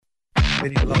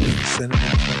Everybody loves the cinnamon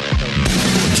French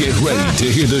toast. Get ready to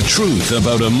hear the truth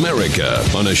about America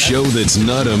on a show that's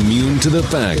not immune to the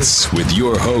facts with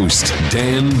your host,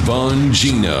 Dan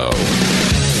Bongino.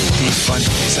 He's funny.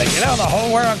 He's like, the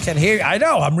whole world can hear. I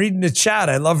know. I'm reading the chat.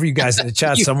 I love you guys in the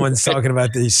chat. Someone's talking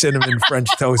about the cinnamon French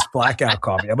toast blackout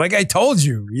coffee. I'm like, I told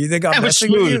you. You think I'm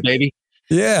messing with you? Baby.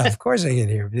 Yeah, of course I can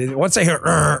hear. Once I hear,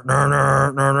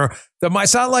 that might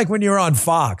sound like when you're on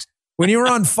Fox. When you're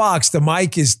on Fox, the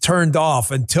mic is turned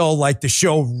off until like the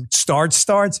show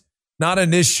starts. Not in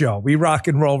this show. We rock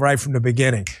and roll right from the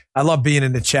beginning. I love being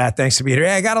in the chat. Thanks for being here.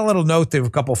 Hey, I got a little note to a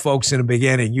couple folks in the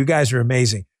beginning. You guys are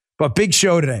amazing. But big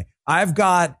show today. I've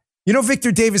got,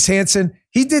 Victor Davis Hanson.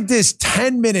 He did this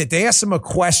 10-minute. They asked him a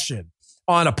question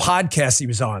on a podcast he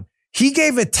was on. He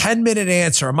gave a 10-minute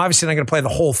answer. I'm obviously not going to play the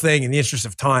whole thing in the interest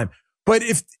of time. But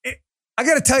I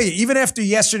got to tell you, even after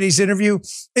yesterday's interview,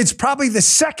 it's probably the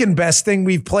second best thing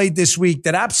we've played this week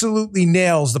that absolutely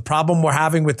nails the problem we're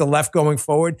having with the left going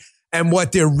forward and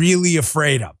what they're really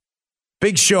afraid of.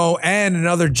 Big show and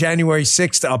another January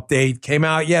 6th update came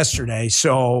out yesterday.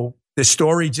 So the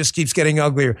story just keeps getting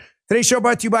uglier. Today's show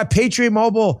brought to you by Patriot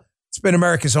Mobile. It's been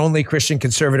America's only Christian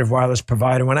conservative wireless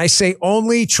provider. When I say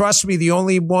only, trust me, the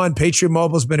only one. Patriot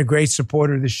Mobile has been a great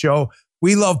supporter of the show.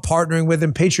 We love partnering with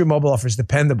them. Patriot Mobile offers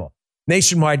dependable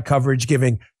nationwide coverage,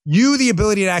 giving you the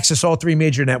ability to access all three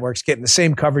major networks, getting the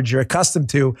same coverage you're accustomed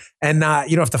to, and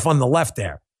you don't have to fund the left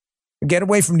there. Get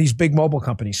away from these big mobile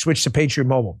companies. Switch to Patriot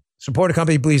Mobile. Support a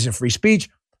company that believes in free speech,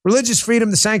 religious freedom,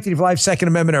 the sanctity of life, Second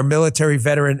Amendment, our military,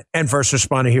 veteran, and first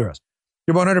responder heroes.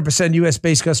 Your 100%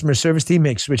 U.S.-based customer service team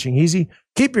makes switching easy.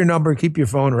 Keep your number, keep your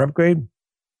phone, or upgrade.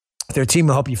 Their team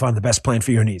will help you find the best plan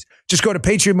for your needs. Just go to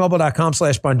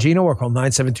patriotmobile.com/Bongino or call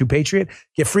 972-PATRIOT.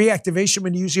 Get free activation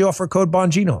when you use the offer code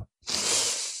Bongino.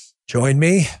 Join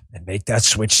me and make that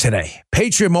switch today.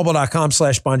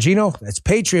 patriotmobile.com/Bongino. That's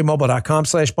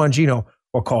patriotmobile.com/Bongino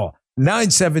or call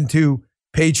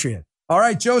 972-PATRIOT. All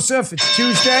right, Joseph, it's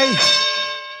Tuesday.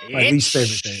 My least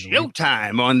favorite day.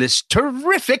 Showtime on this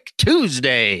terrific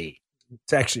Tuesday.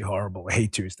 It's actually horrible. I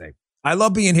hate Tuesday. I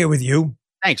love being here with you.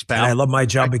 Thanks, pal. I love my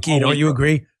job, Bikini. Don't you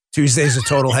agree? Tuesday's a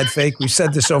total head fake. We've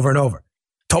said this over and over.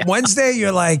 Wednesday,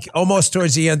 you're like almost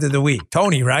towards the end of the week.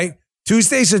 Tony, right?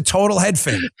 Tuesday's a total head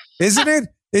fake, isn't it?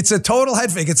 It's a total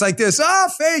head fake. It's like this,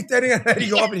 fake. Then you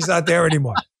go up and he's not there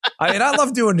anymore. I mean, I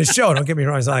love doing this show. Don't get me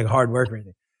wrong. It's not like hard work or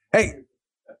anything. Hey,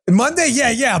 Monday,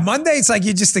 yeah. Monday, it's like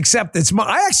you just accept it.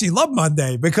 I actually love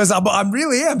Monday because I'm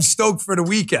really stoked for the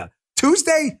weekend.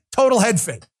 Tuesday, total head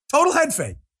fake. Total head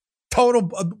fake.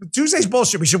 Tuesday's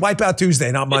bullshit. We should wipe out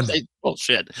Tuesday, not Monday.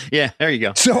 Bullshit. Yeah, there you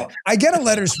go. So I get a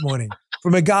letter this morning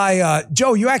from a guy,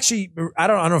 Joe. You actually, I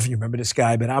don't know if you remember this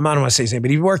guy, but I don't want to say his name.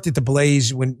 But he worked at the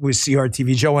Blaze with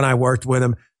CRTV. Joe and I worked with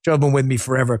him. Joe's been with me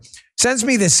forever. Sends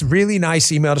me this really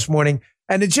nice email this morning,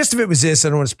 and the gist of it was this. I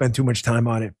don't want to spend too much time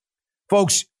on it,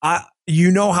 folks.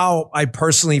 You know how I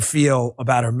personally feel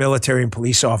about our military and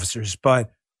police officers,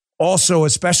 but also a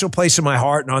special place in my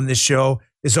heart and on this show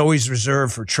is always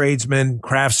reserved for tradesmen,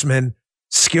 craftsmen,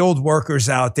 skilled workers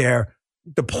out there,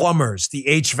 the plumbers, the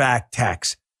HVAC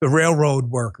techs, the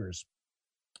railroad workers,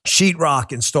 sheetrock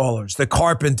installers, the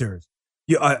carpenters,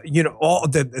 all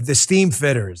the steam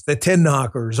fitters, the tin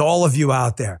knockers, all of you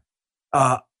out there.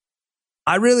 I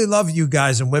really love you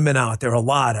guys and women out there a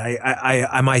lot.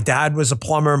 My dad was a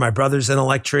plumber. My brother's an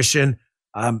electrician.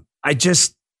 The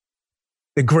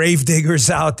grave diggers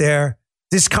out there.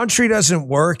 This country doesn't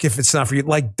work if it's not for you.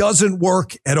 Like, doesn't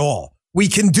work at all. We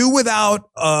can do without,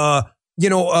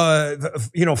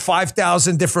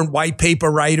 5,000 different white paper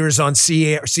writers on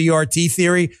CRT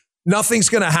theory. Nothing's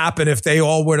going to happen if they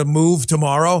all were to move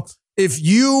tomorrow. If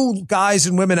you guys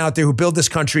and women out there who build this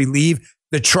country leave,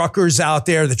 the truckers out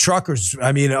there,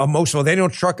 emotional, they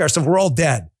don't truck our stuff. We're all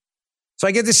dead. So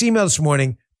I get this email this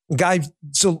morning. Guy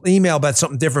email about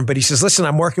something different, but he says, listen,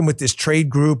 I'm working with this trade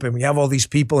group and we have all these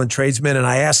people and tradesmen. And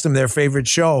I asked them their favorite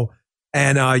show.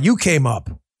 And you came up,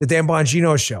 the Dan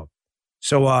Bongino show.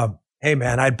 So, hey,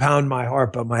 man, I'd pound my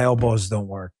heart, but my elbows don't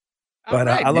work. But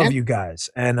right, I love you guys.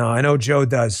 And I know Joe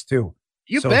does too.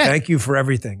 You bet. Thank you for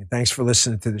everything. And thanks for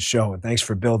listening to the show. And thanks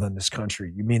for building this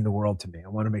country. You mean the world to me. I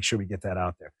want to make sure we get that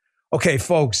out there. Okay,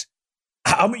 folks.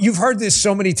 You've heard this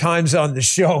so many times on the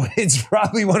show. It's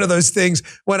probably one of those things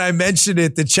when I mention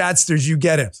it, the chatsters, you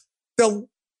get it.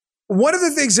 One of the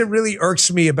things that really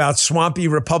irks me about swampy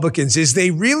Republicans is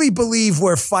they really believe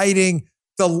we're fighting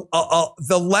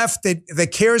the left that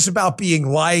cares about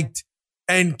being liked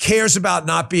and cares about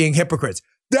not being hypocrites.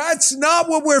 That's not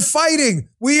what we're fighting.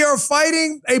 We are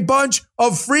fighting a bunch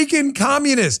of freaking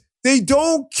communists. They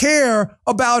don't care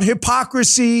about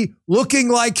hypocrisy, looking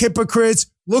like hypocrites,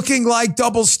 looking like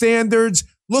double standards,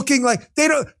 looking like they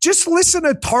don't. Just listen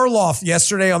to Tarloff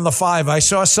yesterday on The Five. I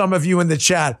saw some of you in the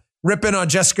chat ripping on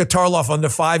Jessica Tarloff on The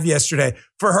Five yesterday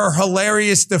for her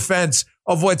hilarious defense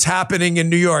of what's happening in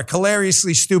New York.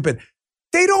 Hilariously stupid.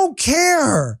 They don't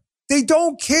care. They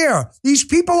don't care. These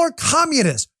people are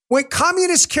communists. When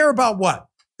communists care about what?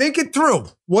 Think it through.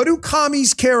 What do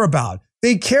commies care about?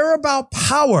 They care about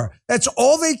power. That's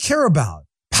all they care about.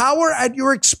 Power at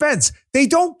your expense. They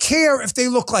don't care if they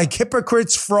look like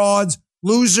hypocrites, frauds,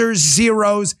 losers,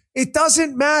 zeros. It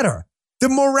doesn't matter. The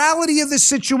morality of the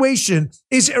situation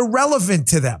is irrelevant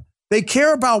to them. They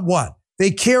care about what?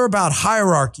 They care about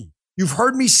hierarchy. You've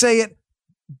heard me say it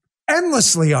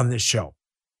endlessly on this show.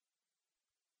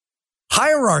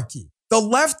 Hierarchy. The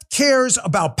left cares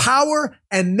about power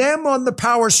and them on the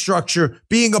power structure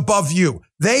being above you.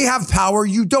 They have power,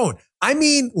 you don't. I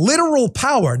mean literal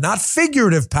power, not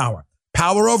figurative power.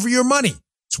 Power over your money.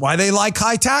 It's why they like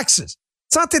high taxes.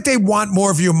 It's not that they want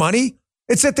more of your money.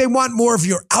 It's that they want more of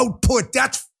your output.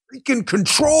 That's freaking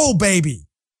control, baby.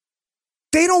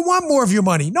 They don't want more of your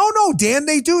money. No, Dan,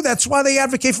 they do. That's why they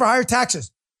advocate for higher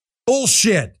taxes.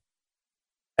 Bullshit.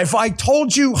 If I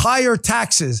told you higher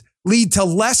taxes lead to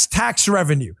less tax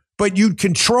revenue, but you'd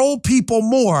control people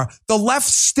more, the left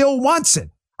still wants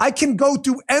it. I can go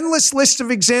through endless lists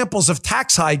of examples of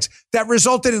tax hikes that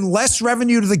resulted in less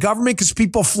revenue to the government because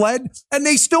people fled, and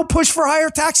they still push for higher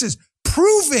taxes,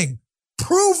 proving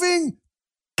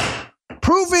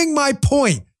my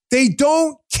point. They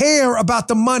don't care about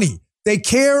the money. They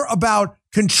care about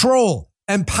control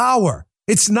and power.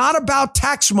 It's not about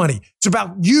tax money. It's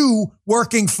about you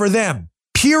working for them,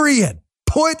 period.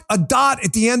 Put a dot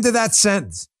at the end of that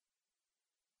sentence.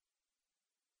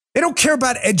 They don't care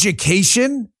about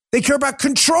education. They care about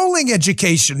controlling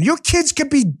education. Your kids can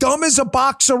be dumb as a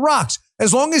box of rocks.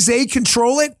 As long as they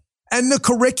control it and the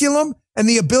curriculum and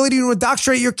the ability to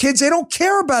indoctrinate your kids, they don't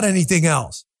care about anything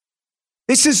else.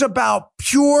 This is about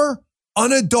pure,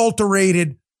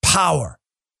 unadulterated power.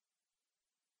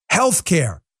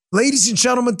 Healthcare. Ladies and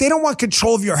gentlemen, they don't want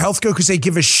control of your healthcare because they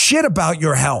give a shit about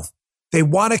your health. They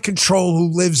want to control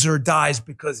who lives or dies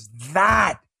because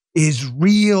that is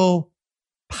real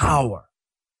power.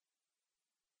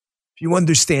 If you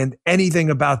understand anything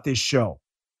about this show,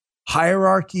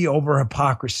 hierarchy over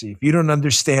hypocrisy, if you don't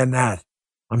understand that,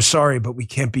 I'm sorry, but we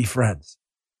can't be friends.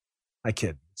 I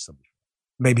kid.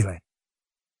 Maybe later.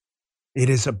 It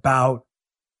is about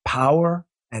power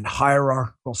and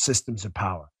hierarchical systems of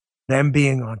power, them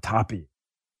being on top of you.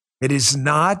 It is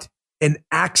not an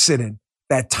accident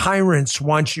that tyrants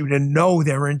want you to know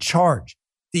they're in charge.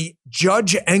 The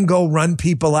Judge Engo run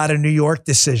people out of New York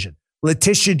decision,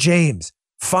 Letitia James,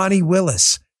 Fani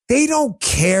Willis, they don't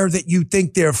care that you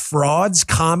think they're frauds,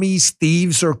 commies,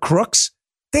 thieves, or crooks.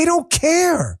 They don't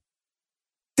care.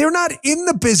 They're not in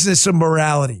the business of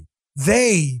morality.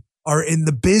 They are in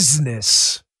the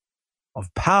business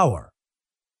of power.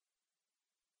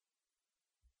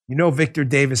 You know Victor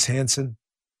Davis Hanson?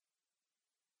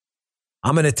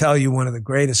 I'm going to tell you one of the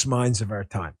greatest minds of our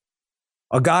time.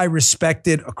 A guy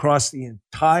respected across the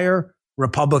entire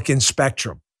Republican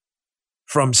spectrum,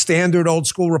 from standard old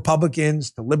school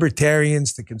Republicans to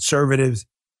libertarians to conservatives,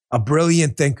 a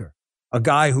brilliant thinker, a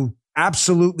guy who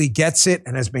absolutely gets it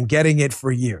and has been getting it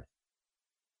for years.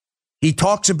 He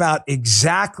talks about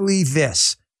exactly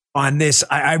this on this.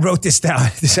 I wrote this down.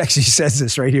 This actually says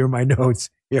this right here in my notes.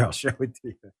 Here, I'll show it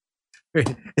to you.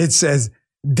 It says,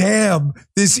 damn,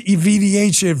 this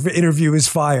VDH interview is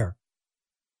fire.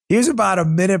 Here's about a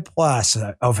minute plus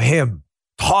of him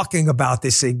talking about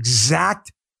this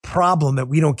exact problem that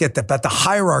we don't get, about the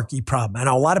hierarchy problem. And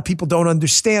a lot of people don't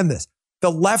understand this.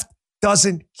 The left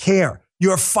doesn't care.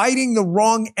 You're fighting the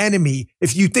wrong enemy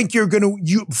if you think you're going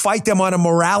to fight them on a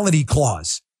morality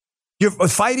clause. You're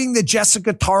fighting the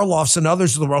Jessica Tarloffs and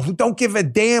others of the world who don't give a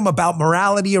damn about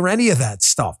morality or any of that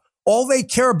stuff. All they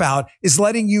care about is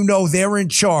letting you know they're in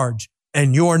charge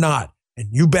and you're not. And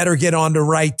you better get on the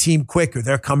right team quicker.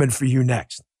 They're coming for you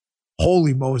next.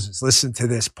 Holy Moses. Listen to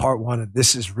this. Part one of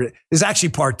this is actually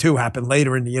part two, happened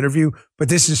later in the interview, but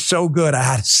this is so good. I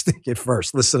had to stick it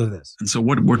first. Listen to this. And so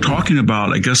what we're talking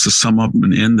about, I guess to sum up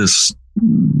and end this,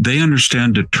 they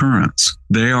understand deterrence.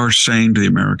 They are saying to the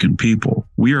American people,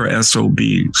 we are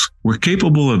SOBs. We're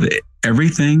capable of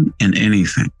everything and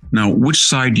anything. Now, which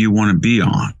side do you want to be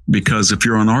on? Because if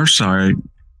you're on our side,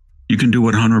 You can do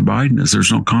what Hunter Biden is.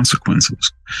 There's no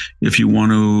consequences. If you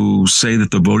want to say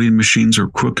that the voting machines are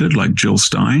crooked, like Jill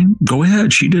Stein, go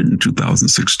ahead. She did in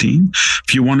 2016.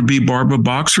 If you want to be Barbara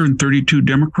Boxer and 32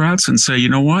 Democrats and say, you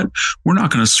know what, we're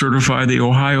not going to certify the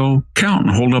Ohio count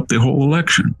and hold up the whole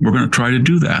election. We're going to try to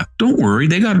do that. Don't worry.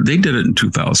 They did it in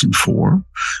 2004.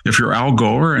 If you're Al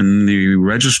Gore and the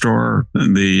registrar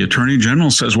and the attorney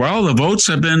general says, well, the votes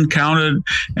have been counted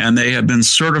and they have been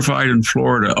certified in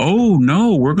Florida. Oh,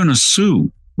 no, we're going to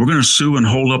sue. We're going to sue and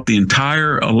hold up the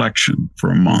entire election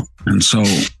for a month. And so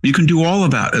you can do all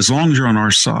of that as long as you're on our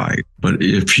side. But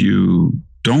if you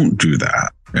don't do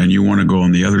that and you want to go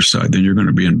on the other side, then you're going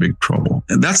to be in big trouble.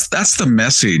 And that's the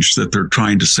message that they're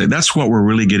trying to say. That's what we're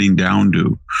really getting down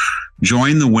to.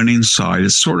 Join the winning side.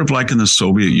 It's sort of like in the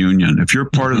Soviet Union. If you're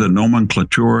part of the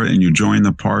nomenclatura and you join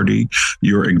the party,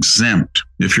 you're exempt.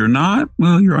 If you're not,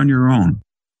 well, you're on your own.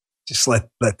 Just let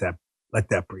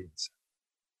that breathe.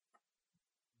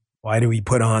 Why do we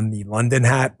put on the London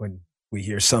hat when we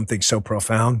hear something so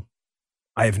profound?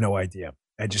 I have no idea.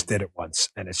 I just did it once,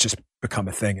 and it's just become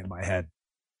a thing in my head.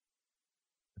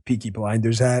 The Peaky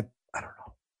Blinders hat? I don't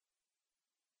know.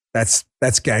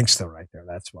 That's gangster right there.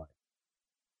 That's why.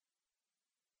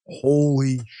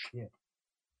 Holy shit.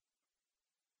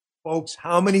 Folks,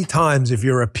 how many times, if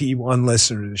you're a P1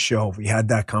 listener to the show, have we had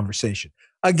that conversation?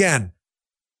 Again,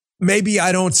 maybe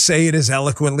I don't say it as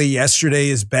eloquently yesterday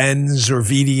as Ben's or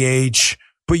VDH,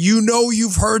 but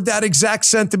you've heard that exact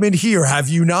sentiment here, have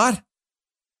you not?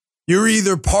 You're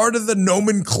either part of the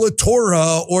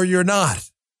nomenclatura or you're not.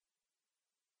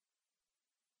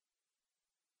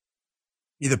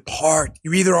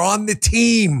 You're either on the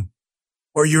team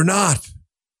or you're not.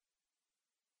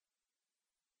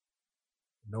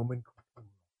 Nomenclatura.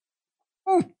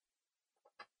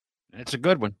 That's a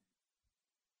good one.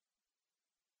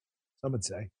 Some would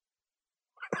say.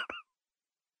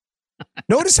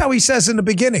 Notice how he says in the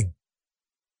beginning,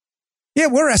 yeah,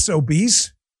 we're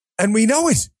SOBs, and we know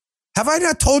it. Have I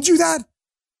not told you that?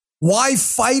 Why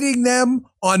fighting them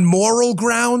on moral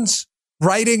grounds,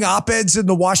 writing op-eds in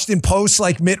the Washington Post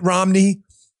like Mitt Romney,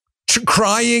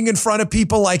 crying in front of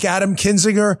people like Adam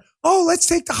Kinzinger? Oh, let's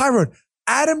take the high road.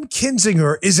 Adam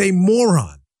Kinzinger is a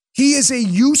moron. He is a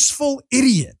useful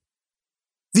idiot.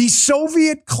 The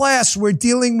Soviet class we're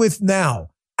dealing with now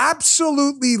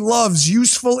absolutely loves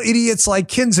useful idiots like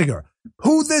Kinzinger,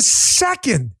 who the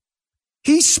second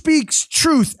he speaks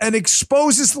truth and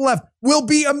exposes the left will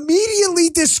be immediately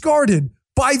discarded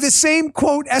by the same,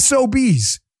 quote,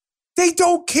 SOBs. They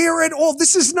don't care at all.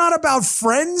 This is not about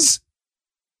friends.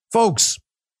 Folks,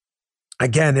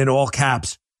 again, in all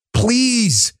caps,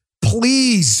 please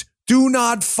do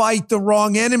not fight the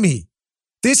wrong enemy.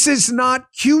 This is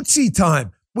not cutesy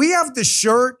time. We have the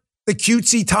shirt, the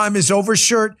cutesy time is over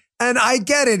shirt, and I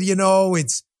get it. You know,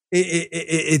 it's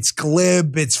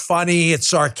glib, it's funny, it's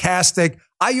sarcastic.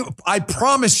 I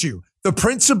promise you, the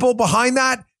principle behind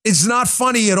that is not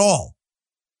funny at all.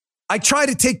 I try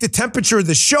to take the temperature of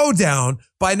the show down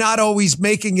by not always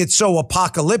making it so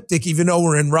apocalyptic, even though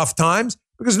we're in rough times,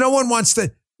 because no one wants to,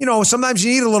 you know, sometimes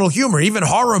you need a little humor. Even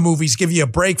horror movies give you a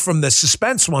break from the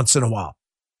suspense once in a while.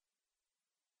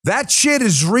 That shit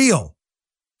is real.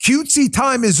 Cutesy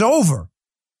time is over.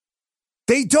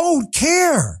 They don't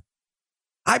care.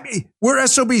 I mean, we're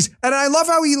SOBs. And I love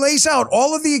how he lays out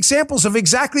all of the examples of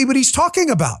exactly what he's talking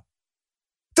about.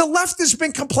 The left has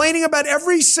been complaining about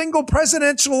every single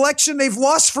presidential election they've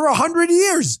lost for 100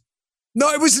 years. No,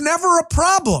 it was never a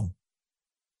problem.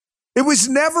 It was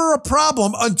never a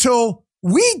problem until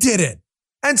we did it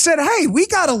and said, hey, we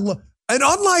got to look. And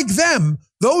unlike them,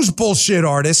 those bullshit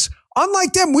artists,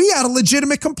 unlike them, we had a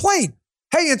legitimate complaint.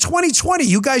 Hey, in 2020,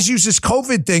 you guys use this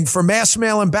COVID thing for mass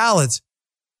mail-in ballots.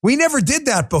 We never did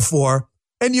that before.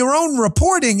 And your own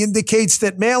reporting indicates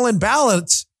that mail-in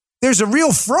ballots, there's a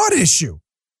real fraud issue.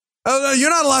 You're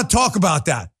not allowed to talk about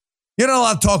that. You're not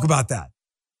allowed to talk about that.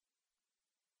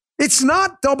 It's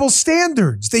not double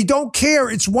standards. They don't care.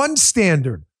 It's one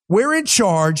standard. We're in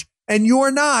charge and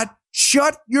you're not.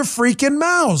 Shut your freaking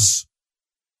mouths.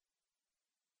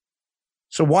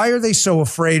 So why are they so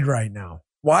afraid right now?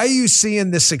 Why are you seeing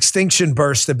this extinction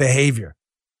burst of behavior?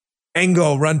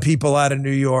 Engo run people out of New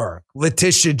York.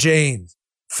 Letitia James,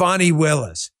 Fonnie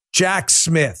Willis, Jack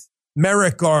Smith,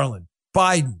 Merrick Garland,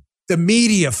 Biden, the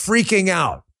media freaking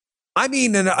out. I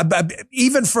mean,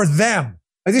 even for them,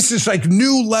 this is like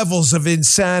new levels of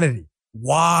insanity.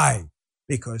 Why?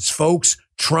 Because, folks,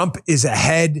 Trump is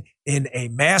ahead in a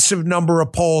massive number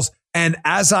of polls. And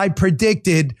as I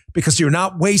predicted, because you're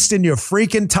not wasting your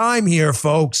freaking time here,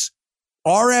 folks,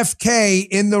 RFK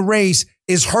in the race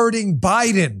is hurting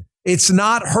Biden. It's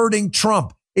not hurting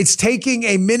Trump. It's taking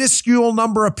a minuscule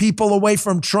number of people away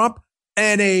from Trump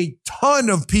and a ton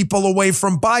of people away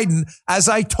from Biden. As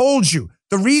I told you,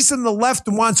 the reason the left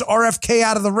wants RFK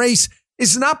out of the race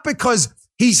is not because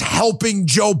he's helping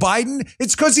Joe Biden.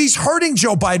 It's because he's hurting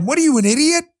Joe Biden. What are you, an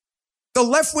idiot? The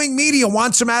left-wing media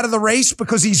wants him out of the race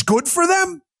because he's good for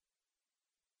them?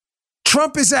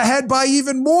 Trump is ahead by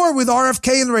even more with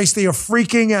RFK in the race. They are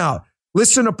freaking out.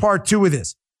 Listen to part 2 of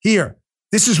this. Here,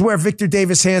 this is where Victor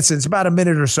Davis Hanson, it's about a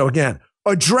minute or so again,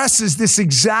 addresses this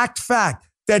exact fact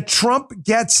that Trump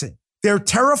gets it. They're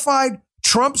terrified.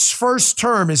 Trump's first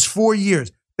term is 4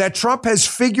 years, that Trump has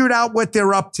figured out what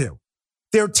they're up to.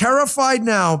 They're terrified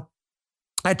now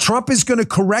that Trump is going to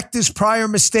correct his prior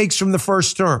mistakes from the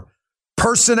first term.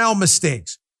 Personnel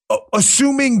mistakes,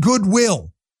 assuming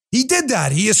goodwill. He did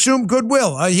that. He assumed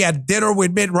goodwill. He had dinner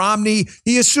with Mitt Romney.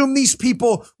 He assumed these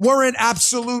people weren't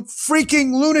absolute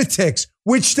freaking lunatics,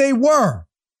 which they were.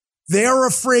 They're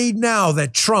afraid now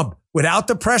that Trump, without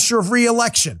the pressure of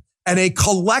re-election and a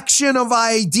collection of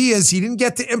ideas he didn't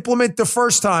get to implement the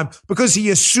first time because he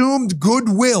assumed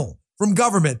goodwill from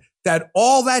government, that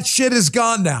all that shit is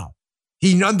gone now.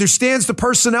 He understands the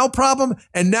personnel problem,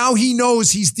 and now he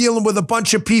knows he's dealing with a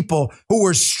bunch of people who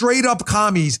are straight up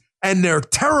commies, and they're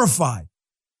terrified.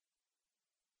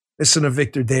 Listen to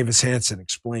Victor Davis Hanson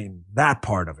explain that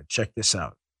part of it. Check this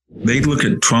out. They look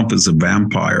at Trump as a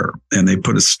vampire, and they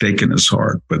put a stake in his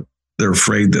heart, but they're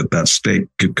afraid that that stake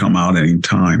could come out any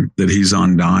time, that he's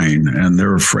undying, and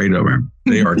they're afraid of him.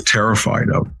 They are terrified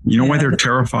of him. You know why they're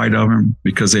terrified of him?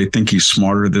 Because they think he's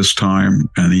smarter this time,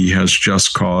 and he has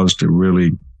just cause to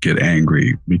really get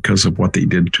angry because of what they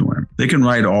did to him. They can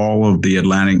write all of the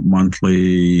Atlantic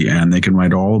Monthly, and they can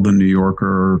write all of the New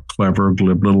Yorker clever,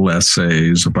 glib little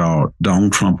essays about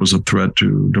Donald Trump was a threat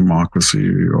to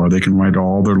democracy, or they can write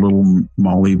all their little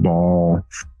Molly Ball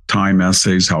Time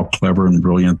essays, how clever and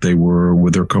brilliant they were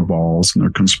with their cabals and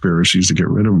their conspiracies to get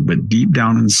rid of him. But deep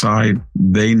down inside,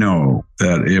 they know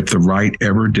that if the right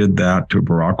ever did that to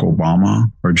Barack Obama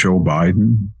or Joe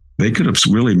Biden, they could have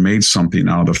really made something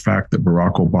out of the fact that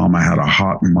Barack Obama had a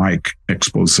hot mic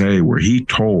expose where he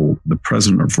told the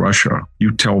president of Russia,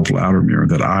 you tell Vladimir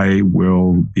that I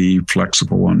will be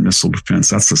flexible on missile defense.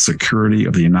 That's the security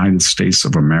of the United States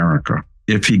of America,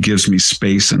 if he gives me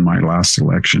space in my last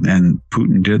election. And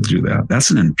Putin did do that. That's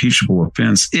an impeachable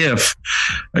offense if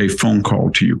a phone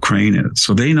call to Ukraine is.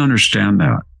 So they understand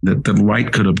that the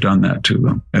right could have done that to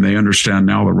them. And they understand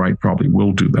now the right probably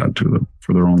will do that to them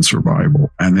for their own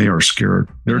survival. And they are scared.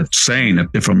 They're saying that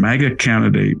if a MAGA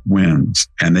candidate wins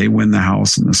and they win the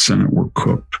House and the Senate, we're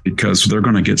cooked, because they're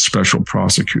going to get special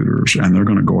prosecutors and they're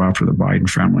going to go after the Biden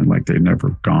family like they've never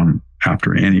gone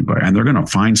after anybody. And they're going to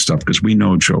find stuff because we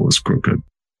know Joe is crooked.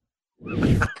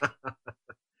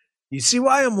 You see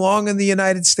why I'm long in the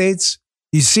United States?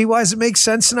 You see why does it make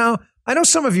sense now? I know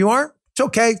some of you aren't. It's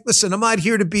okay. Listen, I'm not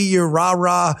here to be your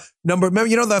rah-rah number. Remember,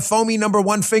 you know, the foamy number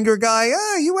one finger guy?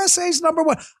 USA's number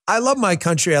one. I love my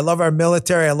country. I love our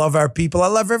military. I love our people. I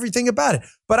love everything about it.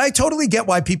 But I totally get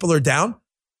why people are down.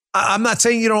 I'm not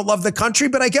saying you don't love the country,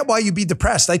 but I get why you'd be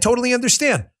depressed. I totally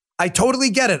understand. I totally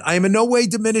get it. I am in no way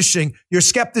diminishing your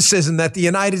skepticism that the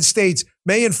United States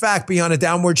may in fact be on a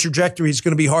downward trajectory. It's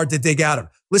going to be hard to dig out of.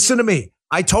 Listen to me.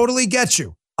 I totally get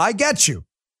you. I get you.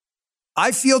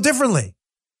 I feel differently.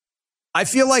 I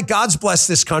feel like God's blessed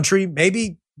this country.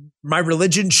 Maybe my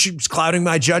religion is clouding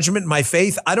my judgment, my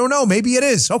faith. I don't know. Maybe it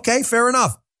is. Okay, fair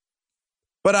enough.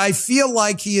 But I feel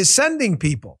like he is sending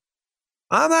people.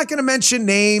 I'm not going to mention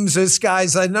names. This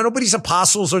guy's, nobody's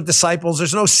apostles or disciples.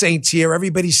 There's no saints here.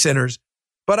 Everybody's sinners.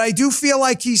 But I do feel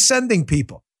like he's sending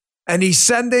people. And he's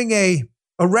sending a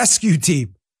rescue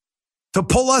team to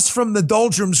pull us from the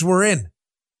doldrums we're in.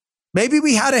 Maybe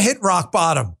we had to hit rock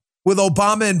bottom with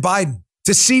Obama and Biden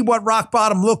to see what rock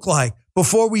bottom looked like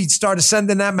before we start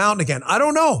ascending that mountain again. I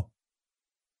don't know.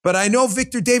 But I know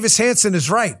Victor Davis Hanson is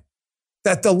right,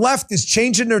 that the left is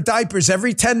changing their diapers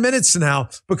every 10 minutes now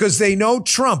because they know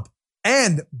Trump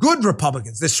and good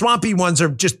Republicans. The swampy ones are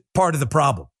just part of the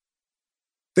problem.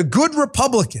 The good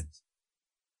Republicans,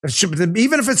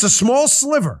 even if it's a small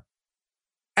sliver,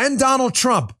 and Donald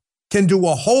Trump can do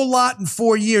a whole lot in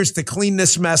 4 years to clean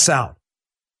this mess out.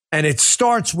 And it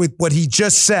starts with what he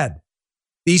just said.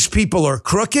 These people are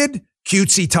crooked.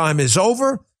 Cutesy time is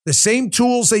over. The same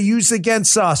tools they use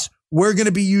against us, we're going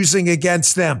to be using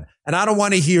against them. And I don't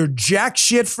want to hear jack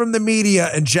shit from the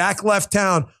media and Jack left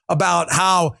town about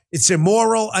how it's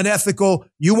immoral, unethical.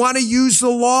 You want to use the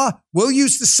law? We'll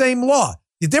use the same law.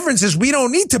 The difference is we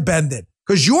don't need to bend it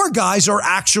because your guys are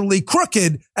actually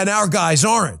crooked and our guys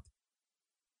aren't.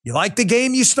 You like the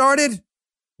game you started?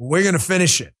 We're going to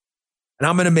finish it. And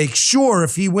I'm going to make sure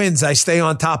if he wins, I stay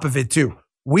on top of it too.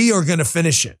 We are going to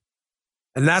finish it.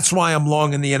 And that's why I'm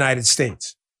long in the United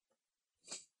States.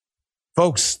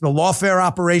 Folks, the lawfare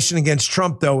operation against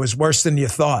Trump, though, is worse than you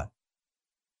thought.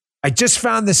 I just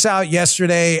found this out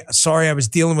yesterday. Sorry, I was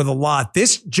dealing with a lot.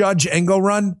 This Judge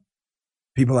Engelrun,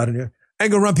 people out of New York,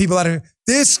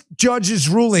 this judge's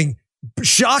ruling,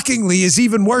 shockingly, is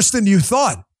even worse than you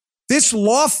thought. This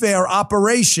lawfare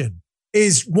operation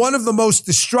is one of the most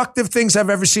destructive things I've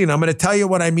ever seen. I'm going to tell you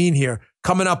what I mean here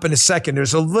coming up in a second.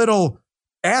 There's a little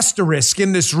asterisk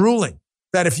in this ruling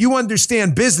that if you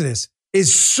understand business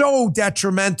is so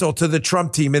detrimental to the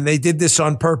Trump team, and they did this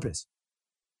on purpose.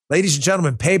 Ladies and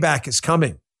gentlemen, payback is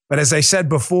coming. But as I said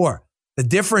before, the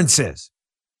difference is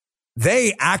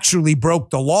they actually broke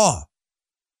the law.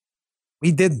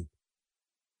 We didn't.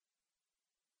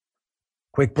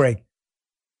 Quick break.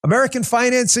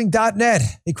 AmericanFinancing.net.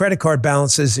 The credit card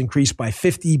balances increased by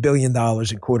 $50 billion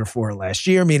in quarter four last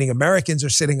year, meaning Americans are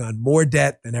sitting on more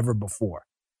debt than ever before.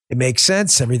 It makes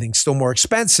sense. Everything's still more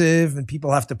expensive and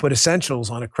people have to put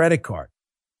essentials on a credit card.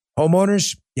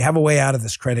 Homeowners, you have a way out of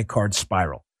this credit card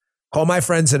spiral. Call my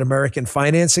friends at American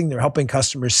Financing. They're helping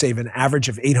customers save an average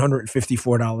of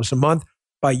 $854 a month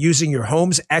by using your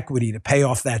home's equity to pay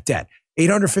off that debt.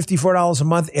 $854 a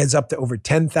month adds up to over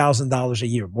 $10,000 a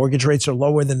year. Mortgage rates are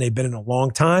lower than they've been in a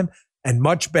long time and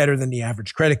much better than the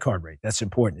average credit card rate. That's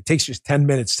important. It takes just 10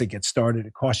 minutes to get started.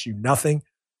 It costs you nothing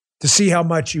to see how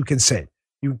much you can save.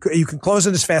 You can close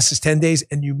in as fast as 10 days,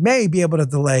 and you may be able to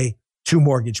delay 2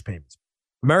 mortgage payments.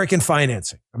 American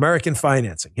Financing.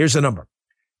 Here's the number.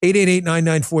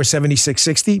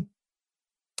 888-994-7660.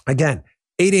 Again,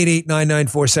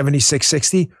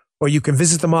 888-994-7660. Or you can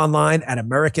visit them online at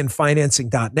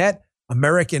AmericanFinancing.net,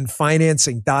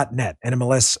 AmericanFinancing.net,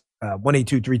 NMLS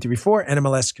 182334,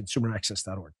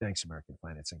 NMLSConsumerAccess.org. Thanks, American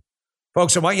Financing.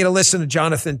 Folks, I want you to listen to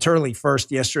Jonathan Turley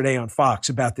first yesterday on Fox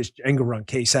about this Engelrun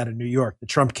case out of New York, the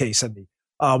Trump case. And the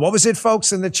what was it,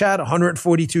 folks, in the chat?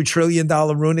 $142 trillion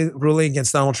ruling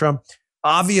against Donald Trump.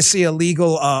 Obviously a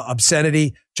legal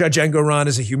obscenity. Judge Engelrun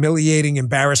is a humiliating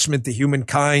embarrassment to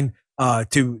humankind,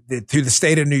 to the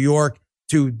state of New York.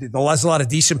 There's a lot of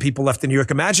decent people left in New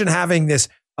York. Imagine having this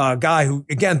guy who,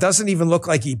 again, doesn't even look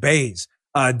like he pays,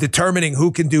 determining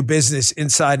who can do business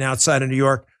inside and outside of New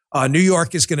York. New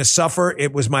York is going to suffer.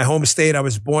 It was my home state. I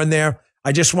was born there.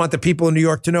 I just want the people in New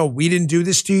York to know we didn't do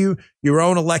this to you. Your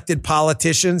own elected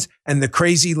politicians and the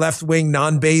crazy left-wing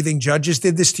non-bathing judges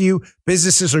did this to you.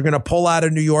 Businesses are going to pull out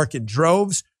of New York in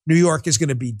droves. New York is going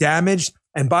to be damaged.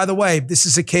 And by the way, this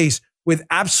is a case with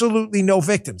absolutely no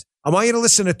victims. I want you to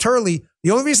listen to Turley.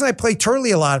 The only reason I play Turley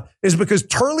a lot is because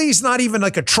Turley's not even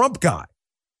like a Trump guy.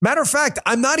 Matter of fact,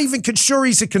 I'm not even sure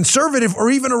he's a conservative or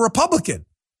even a Republican.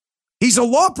 He's a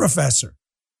law professor.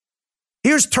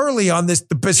 Here's Turley on the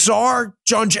bizarre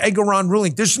Judge Engelrun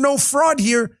ruling. There's no fraud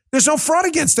here. There's no fraud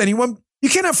against anyone. You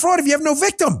can't have fraud if you have no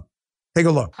victim. Take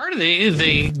a look. Part of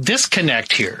the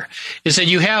disconnect here is that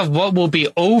you have what will be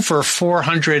over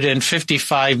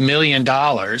 $455 million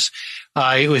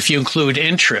if you include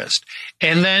interest.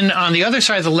 And then on the other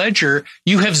side of the ledger,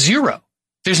 you have zero.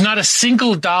 There's not a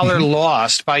single dollar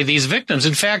lost by these victims.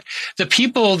 In fact, the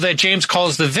people that James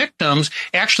calls the victims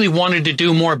actually wanted to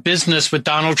do more business with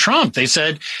Donald Trump. They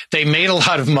said they made a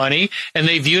lot of money and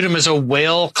they viewed him as a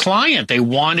whale client. They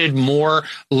wanted more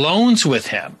loans with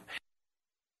him.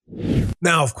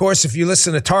 Now, of course, if you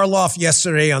listen to Tarloff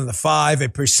yesterday on The Five, a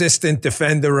persistent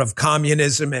defender of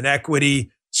communism and equity,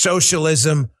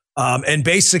 socialism, and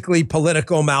basically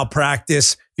political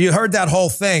malpractice. If you heard that whole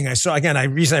thing,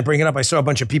 the reason I bring it up, I saw a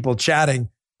bunch of people chatting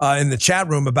in the chat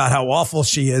room about how awful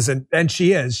she is. And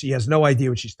she is. She has no idea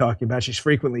what she's talking about. She's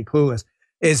frequently clueless.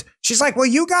 She's like, well,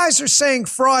 you guys are saying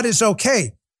fraud is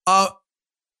okay.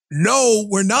 No,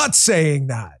 we're not saying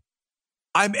that.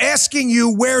 I'm asking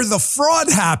you where the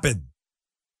fraud happened.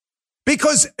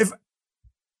 Because if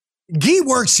Guy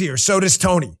works here, so does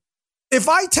Tony. If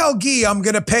I tell Guy I'm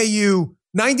going to pay you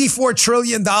 $94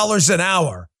 trillion an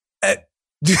hour,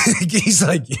 Guy's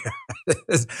like, yeah.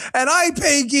 And I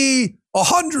pay Guy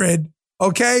 100,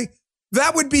 okay?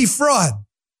 That would be fraud.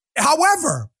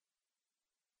 However,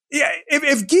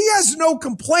 if Guy has no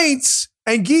complaints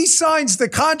and Guy signs the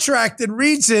contract and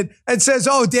reads it and says,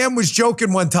 oh, Dan was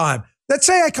joking one time. Let's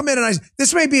say I come in and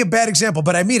this may be a bad example,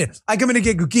 but I mean it. I come in and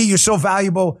get Guy, you're so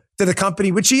valuable to the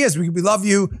company, which he is. We love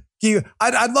you. Guy,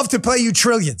 I'd love to pay you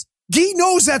trillions. Guy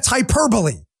knows that's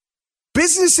hyperbole.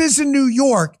 Businesses in New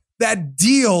York that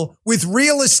deal with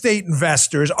real estate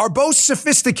investors are both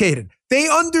sophisticated. They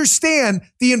understand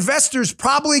the investor's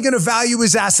probably going to value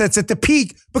his assets at the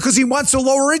peak because he wants a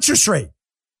lower interest rate.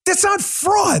 That's not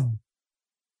fraud.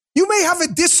 You may have a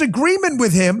disagreement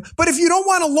with him, but if you don't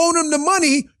want to loan him the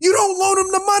money, you don't loan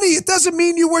him the money. It doesn't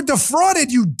mean you were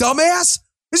defrauded, you dumbass.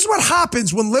 This is what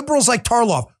happens when liberals like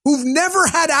Tarlov, who've never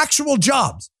had actual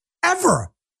jobs,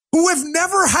 ever, who have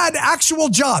never had actual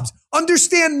jobs,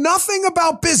 understand nothing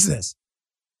about business.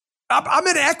 I'm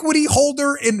an equity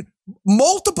holder in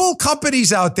multiple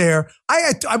companies out there.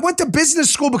 I went to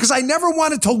business school because I never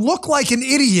wanted to look like an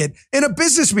idiot in a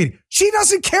business meeting. She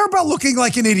doesn't care about looking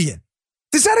like an idiot.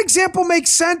 Does that example make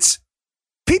sense?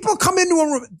 People come into a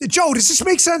room. Joe, does this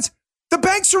make sense? The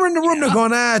banks are in the room. They're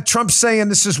going, Trump's saying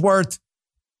this is worth,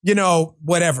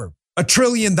 whatever, $1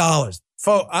 trillion.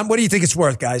 What do you think it's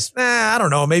worth, guys? I don't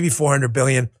know, maybe 400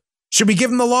 billion. Should we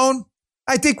give him the loan?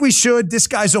 I think we should. This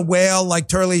guy's a whale, like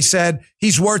Turley said.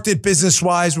 He's worth it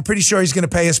business-wise. We're pretty sure he's going to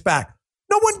pay us back.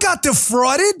 No one got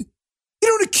defrauded. You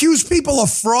don't accuse people of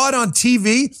fraud on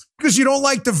TV because you don't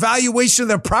like the valuation of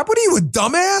their property, you a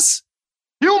dumbass?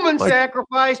 Human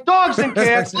sacrifice, dogs and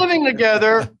cats living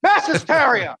together, mass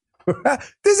hysteria.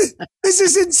 This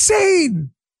is insane.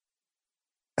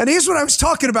 And here's what I was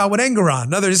talking about with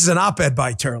Engoron. This is an op-ed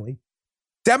by Turley.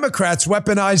 Democrats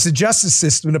weaponize the justice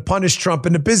system to punish Trump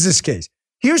in the business case.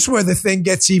 Here's where the thing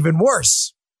gets even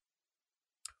worse.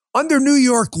 Under New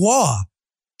York law,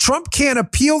 Trump can't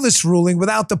appeal this ruling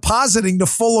without depositing the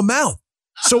full amount.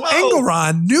 So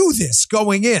Engoron knew this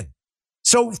going in.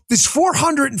 So this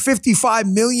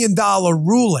 $455 million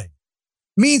ruling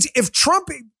means if Trump,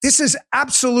 this is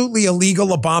absolutely a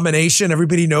legal abomination.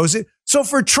 Everybody knows it. So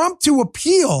for Trump to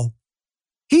appeal,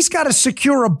 he's got to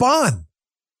secure a bond,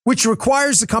 which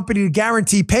requires the company to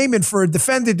guarantee payment for a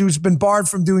defendant who's been barred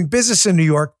from doing business in New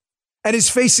York and is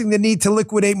facing the need to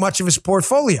liquidate much of his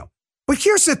portfolio. But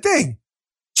here's the thing.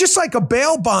 Just like a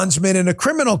bail bondsman in a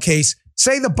criminal case,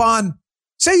 say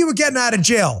you were getting out of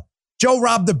jail. Joe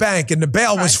robbed the bank and the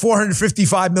bail was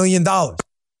 $455 million.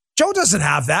 Joe doesn't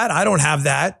have that. I don't have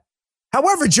that.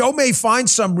 However, Joe may find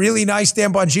some really nice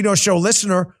Dan Bongino show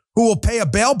listener who will pay a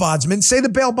bail bondsman. Say the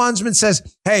bail bondsman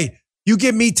says, hey, you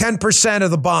give me 10%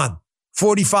 of the bond,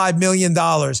 $45 million.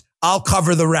 I'll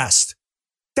cover the rest.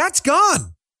 That's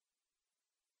gone.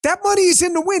 That money is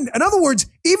in the wind. In other words,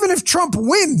 even if Trump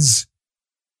wins,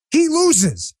 he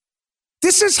loses.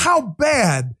 This is how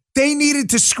bad they needed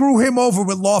to screw him over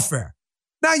with lawfare.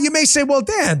 Now, you may say, well,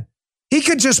 Dan, he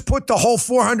could just put the whole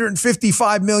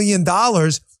 $455 million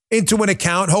into an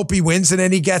account, hope he wins, and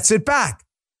then he gets it back.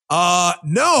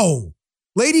 No.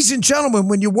 Ladies and gentlemen,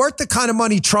 when you're worth the kind of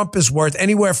money Trump is worth,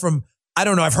 anywhere from, I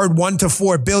don't know, I've heard $1 to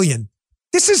 $4 billion.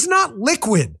 This is not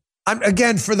liquid.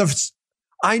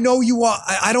 I know you are.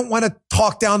 I don't want to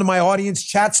talk down to my audience.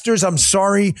 Chatsters, I'm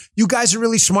sorry. You guys are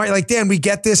really smart. You're like, Dan, we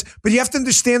get this. But you have to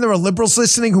understand there are liberals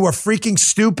listening who are freaking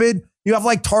stupid. You have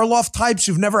like Tarloff types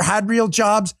who've never had real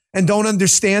jobs and don't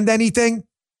understand anything.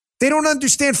 They don't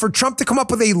understand for Trump to come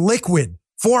up with a liquid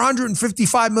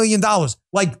 $455 million,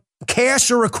 like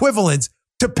cash or equivalents,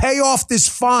 to pay off this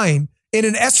fine in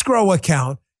an escrow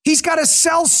account. He's got to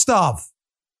sell stuff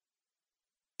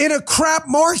in a crap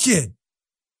market.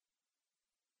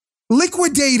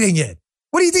 Liquidating it.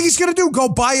 What do you think he's going to do? Go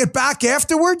buy it back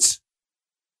afterwards?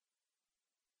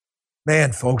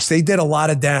 Man, folks, they did a lot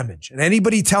of damage. And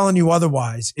anybody telling you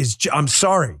otherwise I'm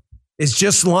sorry, is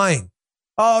just lying.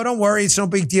 Oh, don't worry. It's no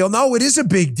big deal. No, it is a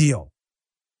big deal.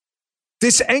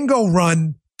 This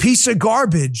Engoron piece of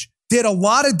garbage did a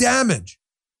lot of damage.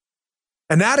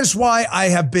 And that is why I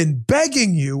have been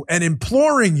begging you and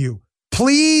imploring you,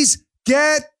 please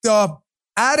get out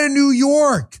of New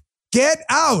York. Get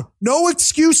out. No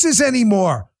excuses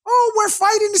anymore. Oh, we're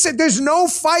fighting to save. There's no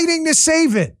fighting to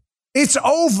save it. It's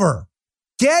over.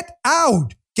 Get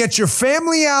out. Get your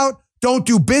family out. Don't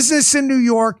do business in New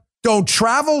York. Don't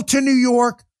travel to New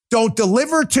York. Don't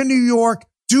deliver to New York.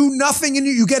 Do nothing in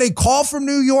you get a call from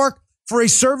New York for a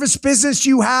service business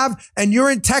you have and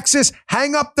you're in Texas.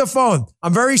 Hang up the phone.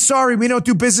 I'm very sorry. We don't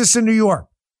do business in New York.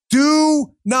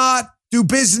 Do not do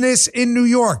business in New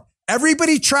York.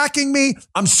 Everybody tracking me,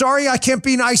 I'm sorry I can't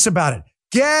be nice about it.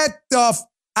 Get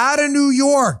out of New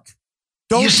York.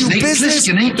 Don't do business.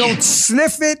 Don't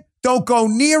sniff it. Don't go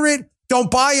near it.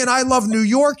 Don't buy an I Love New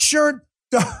York shirt.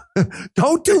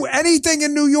 Don't do anything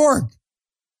in New York.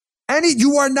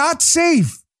 You are not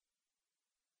safe.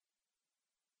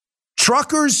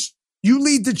 Truckers, you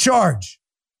lead the charge.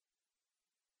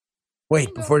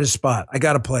 Wait, before the spot, I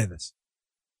got to play this.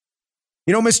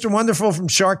 You know Mr. Wonderful from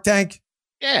Shark Tank?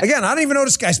 Yeah. Again, I don't even know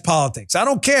this guy's politics. I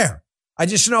don't care. I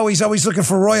just know he's always looking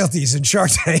for royalties in Shark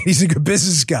Tank. He's a good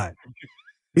business guy.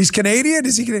 He's Canadian?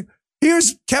 Is he Canadian?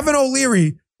 Here's Kevin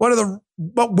O'Leary, one of the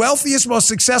wealthiest, most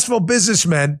successful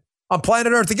businessmen on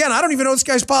planet Earth. Again, I don't even know this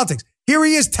guy's politics. Here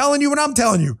he is telling you what I'm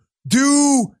telling you.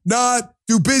 Do not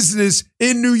do business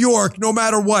in New York, no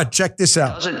matter what. Check this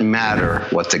out. It doesn't matter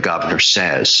what the governor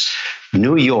says.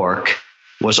 New York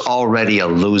was already a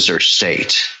loser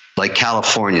state. Like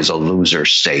California is a loser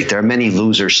state. There are many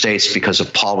loser states because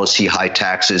of policy, high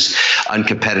taxes,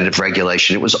 uncompetitive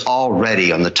regulation. It was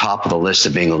already on the top of the list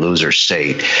of being a loser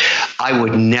state. I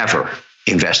would never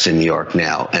invest in New York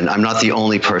now. And I'm not the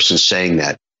only person saying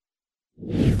that.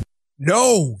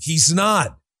 No, he's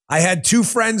not. I had two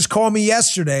friends call me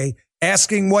yesterday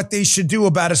asking what they should do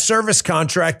about a service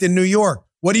contract in New York.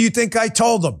 What do you think I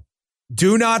told them?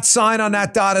 Do not sign on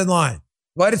that dotted line.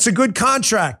 But it's a good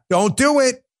contract. Don't do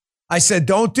it. I said,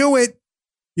 don't do it.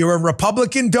 You're a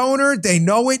Republican donor. They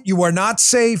know it. You are not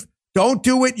safe. Don't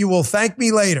do it. You will thank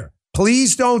me later.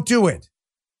 Please don't do it.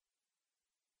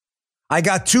 I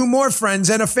got two more friends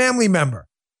and a family member.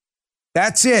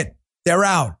 That's it. They're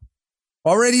out.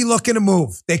 Already looking to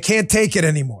move. They can't take it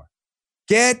anymore.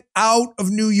 Get out of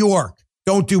New York.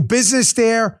 Don't do business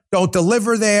there. Don't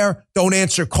deliver there. Don't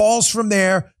answer calls from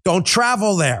there. Don't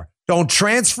travel there. Don't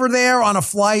transfer there on a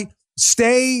flight.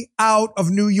 Stay out of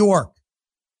New York.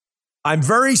 I'm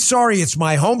very sorry. It's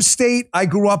my home state. I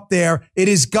grew up there. It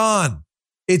is gone.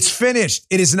 It's finished.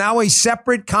 It is now a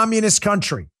separate communist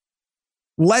country.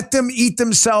 Let them eat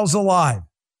themselves alive,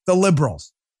 the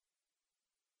liberals.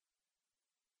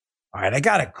 All right, I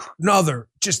got another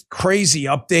just crazy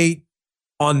update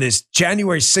on this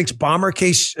January 6th bomber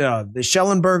case. The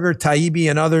Schellenberger, Taibbi,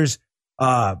 and others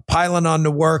piling on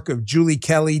the work of Julie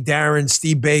Kelly, Darren,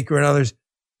 Steve Baker, and others.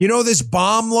 You know this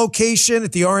bomb location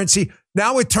at the RNC?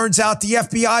 Now it turns out the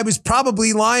FBI was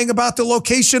probably lying about the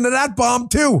location of that bomb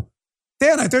too.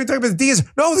 Dan, I thought you were talking about the DS.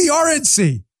 No, the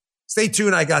RNC. Stay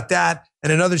tuned. I got that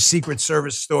and another Secret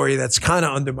Service story that's kind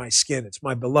of under my skin. It's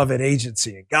my beloved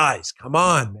agency. And guys, come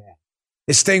on, man.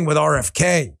 This thing with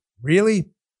RFK. Really? Let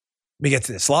me get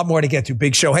to this. A lot more to get to.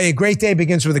 Big show. Hey, a great day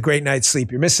begins with a great night's sleep.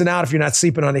 You're missing out if you're not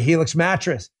sleeping on a Helix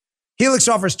mattress. Helix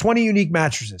offers 20 unique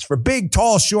mattresses for big,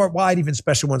 tall, short, wide, even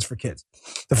special ones for kids.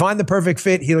 To find the perfect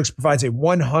fit, Helix provides a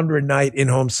 100-night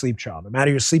in-home sleep trial. No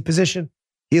matter your sleep position,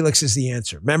 Helix is the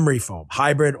answer. Memory foam,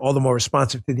 hybrid, all the more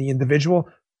responsive to the individual.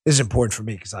 This is important for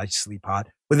me because I sleep hot.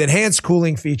 With enhanced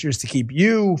cooling features to keep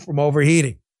you from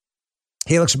overheating.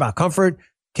 Helix is about comfort,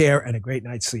 care, and a great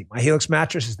night's sleep. My Helix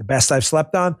mattress is the best I've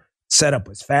slept on. Setup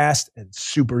was fast and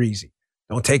super easy.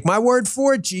 Don't take my word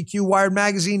for it. GQ Wired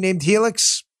Magazine named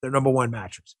Helix their #1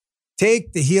 mattress.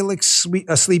 Take the Helix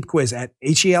sleep quiz at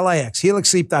HELIX,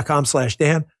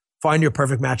 helixsleep.com/Dan. Find your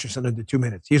perfect mattress in under 2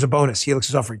 minutes. Here's a bonus. Helix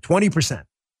is offering 20%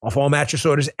 off all mattress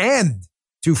orders and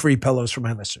 2 free pillows for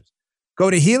my listeners. Go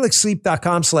to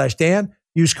helixsleep.com/Dan.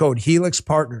 Use code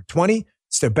HELIXPARTNER20.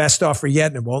 It's their best offer yet,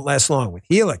 and it won't last long. With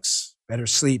Helix, better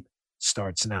sleep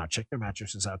starts now. Check their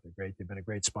mattresses out. They're great. They've been a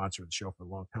great sponsor of the show for a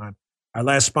long time. Our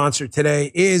last sponsor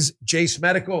today is Jase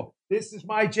Medical. This is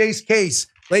my Jase case.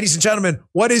 Ladies and gentlemen,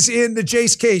 what is in the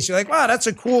Jase case? You're like, wow, that's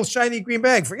a cool, shiny green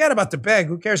bag. Forget about the bag.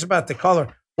 Who cares about the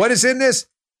color? What is in this?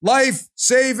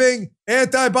 Life-saving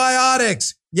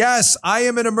antibiotics. Yes, I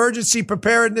am an emergency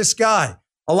preparedness guy.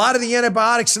 A lot of the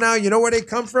antibiotics now, you know where they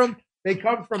come from? They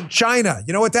come from China.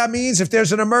 You know what that means? If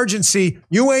there's an emergency,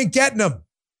 you ain't getting them.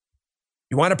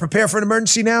 You want to prepare for an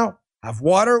emergency now? Have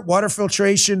water, water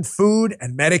filtration, food,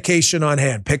 and medication on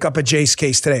hand. Pick up a Jase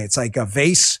case today. It's like a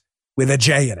vase with a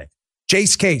J in it.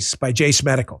 Jase Case by Jase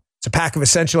Medical. It's a pack of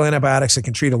essential antibiotics that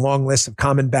can treat a long list of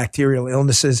common bacterial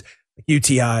illnesses like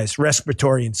UTIs,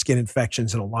 respiratory and skin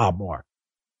infections, and a lot more.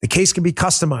 The case can be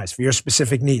customized for your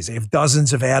specific needs. They have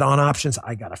dozens of add-on options.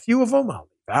 I got a few of them. I'll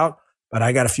leave out, but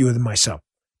I got a few of them myself.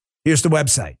 Here's the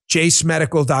website,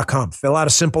 jasemedical.com. Fill out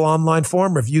a simple online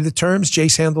form, review the terms.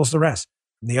 Jase handles the rest.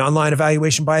 From the online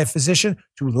evaluation by a physician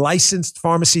to licensed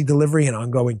pharmacy delivery and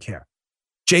ongoing care.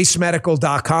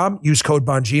 jasemedical.com. Use code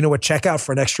Bongino at checkout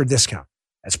for an extra discount.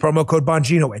 That's promo code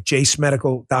Bongino at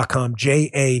jasemedical.com.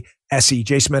 J-A-S-E,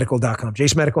 jasemedical.com.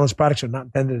 Jase Medical and its products are not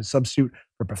intended as a substitute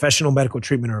for professional medical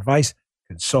treatment or advice.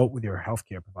 Consult with your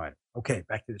healthcare provider. Okay,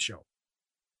 back to the show.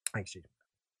 Thanks, Jason.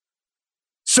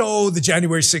 So the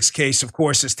January 6th case, of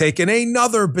course, has taken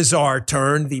another bizarre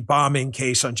turn. The bombing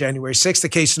case on January 6th, the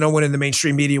case no one in the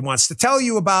mainstream media wants to tell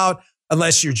you about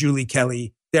unless you're Julie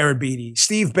Kelly, Darren Beattie,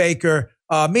 Steve Baker,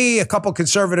 me, a couple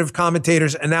conservative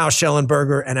commentators, and now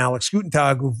Schellenberger and Alex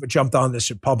Gutentag, who've jumped on this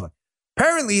in public.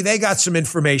 Apparently, they got some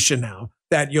information now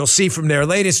that you'll see from their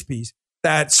latest piece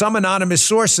that some anonymous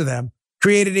source of them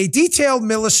created a detailed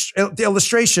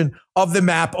illustration of the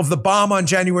map of the bomb on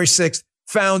January 6th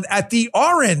found at the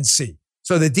RNC.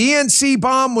 So the DNC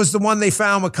bomb was the one they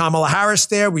found with Kamala Harris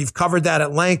there. We've covered that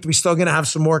at length. We're still going to have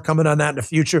some more coming on that in the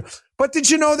future. But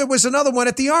did you know there was another one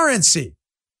at the RNC?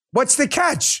 What's the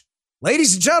catch?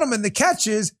 Ladies and gentlemen, the catch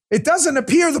is it doesn't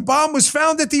appear the bomb was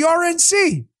found at the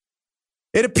RNC.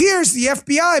 It appears the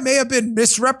FBI may have been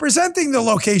misrepresenting the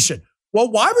location. Well,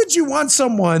 why would you want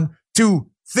someone to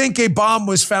think a bomb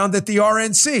was found at the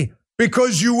RNC?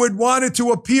 Because you would want it to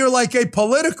appear like a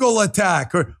political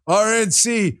attack, or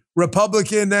RNC,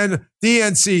 Republican, and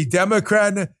DNC,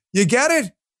 Democrat. You get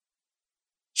it?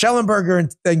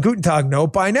 Schellenberger and Gutentag know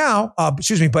by now,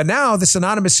 but now this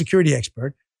anonymous security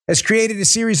expert has created a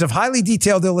series of highly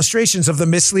detailed illustrations of the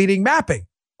misleading mapping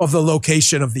of the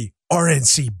location of the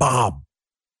RNC bomb.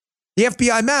 The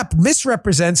FBI map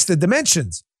misrepresents the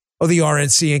dimensions of the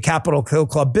RNC and Capitol Hill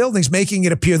Club buildings, making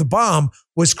it appear the bomb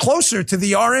was closer to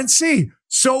the RNC.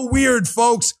 So weird,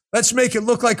 folks. Let's make it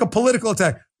look like a political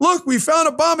attack. Look, we found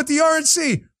a bomb at the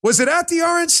RNC. Was it at the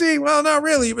RNC? Well, not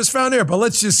really. It was found there, but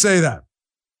let's just say that.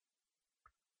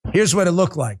 Here's what it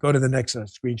looked like. Go to the next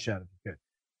screenshot if you could.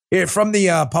 Here, from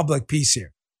the public piece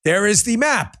here. There is the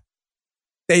map.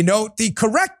 They note the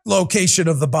correct location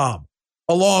of the bomb,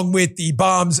 along with the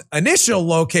bomb's initial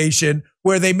location,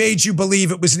 where they made you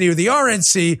believe it was near the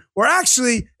RNC, where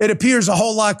actually it appears a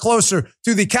whole lot closer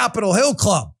to the Capitol Hill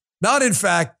Club, not in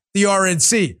fact the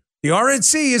RNC. The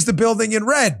RNC is the building in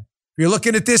red. If you're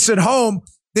looking at this at home,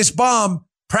 this bomb,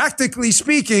 practically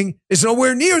speaking, is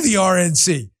nowhere near the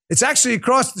RNC. It's actually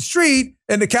across the street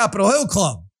in the Capitol Hill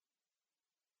Club.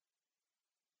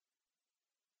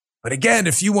 But again,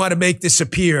 if you want to make this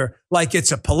appear like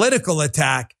it's a political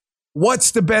attack,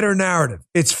 what's the better narrative?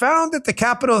 It's found at the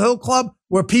Capitol Hill Club,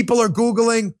 where people are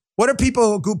Googling. What are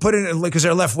people who put in, because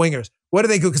they're left wingers? What do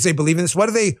they Google because they believe in this? What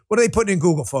are they putting in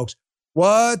Google, folks?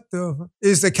 What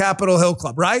is the Capitol Hill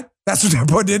Club, right? That's what they're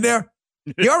putting in there.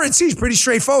 The RNC is pretty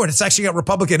straightforward. It's actually got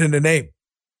Republican in the name.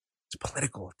 It's a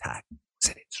political attack. It's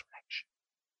an insurrection.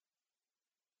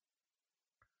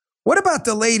 What about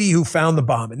the lady who found the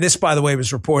bomb? And this, by the way,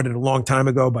 was reported a long time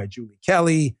ago by Julie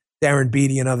Kelly, Darren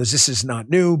Beatty, and others. This is not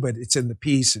new, but it's in the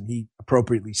piece, and he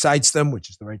appropriately cites them,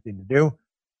 which is the right thing to do.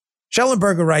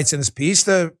 Schellenberger writes in his piece,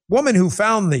 the woman who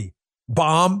found the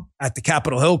bomb at the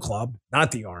Capitol Hill Club, not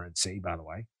the RNC, by the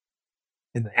way,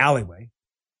 in the alleyway,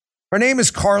 her name is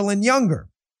Carlin Younger.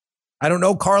 I don't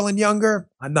know Carlin Younger.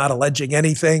 I'm not alleging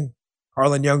anything.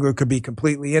 Carlin Younger could be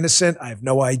completely innocent. I have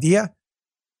no idea.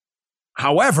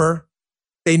 However,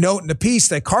 they note in the piece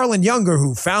that Carlin Younger,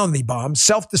 who found the bomb,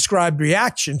 self-described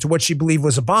reaction to what she believed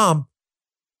was a bomb,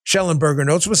 Schellenberger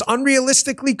notes, was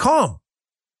unrealistically calm.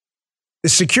 The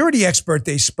security expert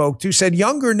they spoke to said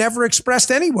Younger never expressed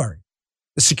any worry.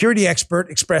 The security expert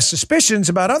expressed suspicions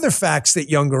about other facts that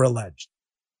Younger alleged,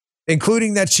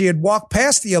 including that she had walked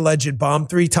past the alleged bomb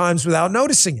 3 times without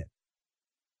noticing it.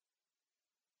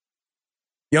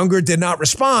 Younger did not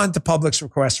respond to public's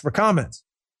request for comments.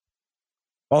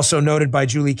 Also noted by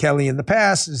Julie Kelly in the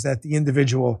past is that the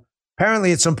individual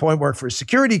apparently at some point worked for a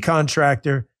security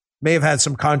contractor, may have had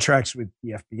some contracts with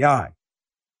the FBI.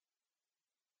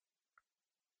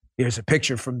 Here's a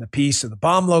picture from the piece of the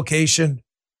bomb location.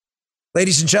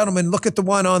 Ladies and gentlemen, look at the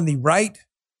one on the right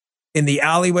in the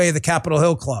alleyway of the Capitol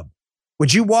Hill Club.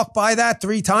 Would you walk by that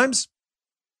 3 times?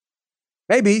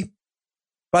 Maybe.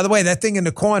 By the way, that thing in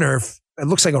the corner, it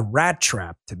looks like a rat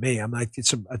trap to me. I'm like,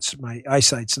 it's my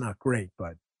eyesight's not great,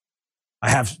 but I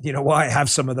have, you know why? I have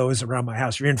some of those around my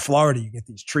house. You're in Florida, you get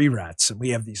these tree rats, and we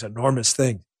have these enormous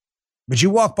things. Would you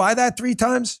walk by that 3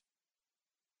 times?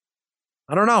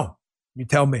 I don't know. You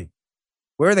tell me.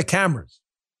 Where are the cameras?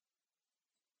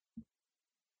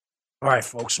 All right,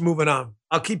 folks, moving on.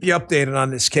 I'll keep you updated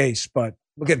on this case, but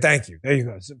thank you. There you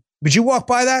go. Would you walk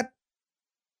by that?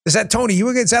 Is that Tony?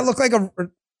 Does that look like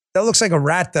that looks like a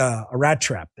rat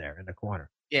trap there in the corner?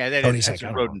 Yeah, that's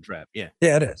a rodent trap. Yeah.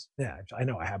 Yeah, it is. Yeah, I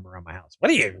know I have them around my house. What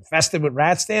are you, infested with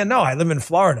rats, Dan? No, I live in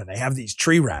Florida. They have these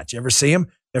tree rats. You ever see them?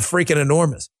 They're freaking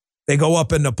enormous. They go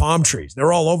up in the palm trees.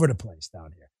 They're all over the place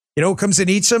down here. You know who comes and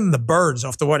eats them? The birds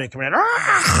off the water. They come in.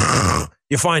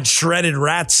 You find shredded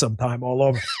rats sometime all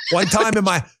over. One time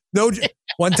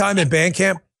in band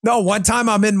camp. No, one time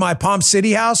I'm in my Palm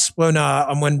City house when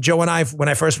Joe and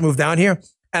I first moved down here,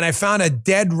 and I found a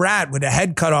dead rat with a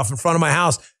head cut off in front of my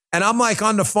house. And I'm like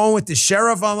on the phone with the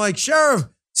sheriff. I'm like, Sheriff,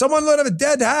 someone lit up a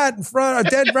dead rat in front, a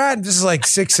dead rat. And this is like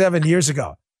 6-7 years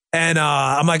ago. And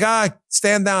I'm like,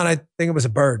 stand down. I think it was a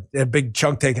bird. They had a big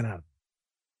chunk taken out of it.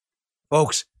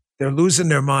 Folks, they're losing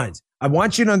their minds. I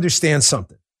want you to understand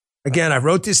something. Again, I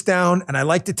wrote this down, and I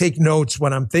like to take notes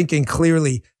when I'm thinking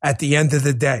clearly at the end of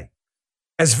the day.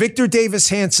 As Victor Davis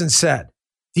Hanson said,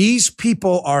 these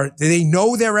people they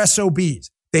know their SOBs.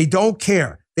 They don't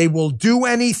care. They will do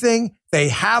anything. They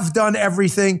have done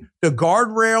everything. The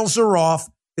guardrails are off.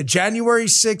 The January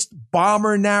 6th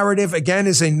bomber narrative, again,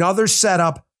 is another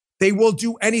setup. They will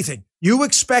do anything. You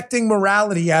expecting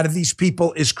morality out of these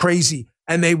people is crazy,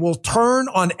 and they will turn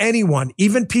on anyone,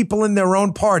 even people in their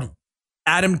own party.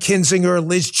 Adam Kinzinger,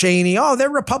 Liz Cheney. Oh,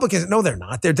 they're Republicans. No, they're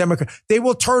not. They're Democrats. They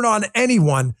will turn on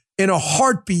anyone in a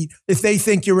heartbeat if they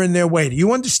think you're in their way. Do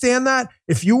you understand that?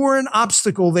 If you were an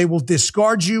obstacle, they will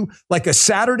discard you like a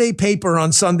Saturday paper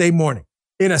on Sunday morning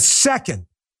in a second.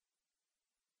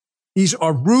 These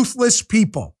are ruthless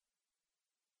people.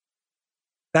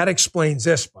 That explains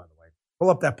this, by the way. Pull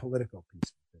up that Politico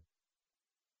piece.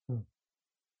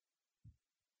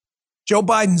 Joe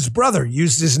Biden's brother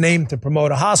used his name to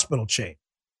promote a hospital chain.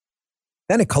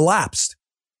 Then it collapsed.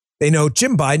 They know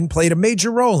Jim Biden played a major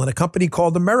role in a company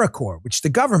called AmeriCorps, which the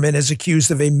government has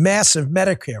accused of a massive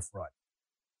Medicare fraud.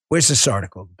 Where's this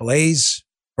article? Blaze,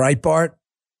 Breitbart,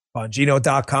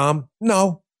 Bongino.com?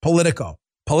 No, Politico.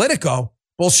 Politico?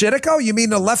 Bullshitico? You mean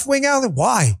the left-wing outlet?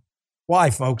 Why? Why,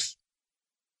 folks?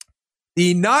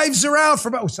 The knives are out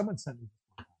for... Oh, someone sent me.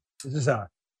 This is the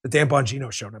Dan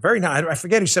Bongino show. Now, very nice. I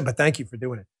forget who said, but thank you for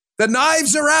doing it. The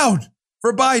knives are out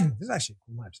for Biden. This is actually a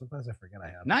cool knife. Sometimes I forget I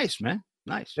have it. Nice, man.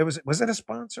 Nice. Was it a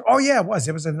sponsor? Oh, yeah, it was.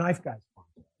 It was a knife guy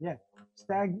sponsor. Yeah.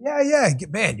 Stag. Yeah.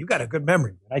 Man, you got a good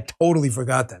memory. I totally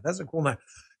forgot that. That's a cool knife.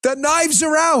 The knives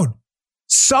are out.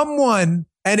 Someone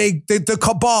and the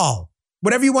cabal,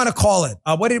 whatever you want to call it.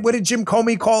 What did Jim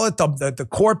Comey call it? The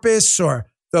corpus or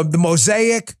the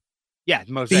mosaic? Yeah,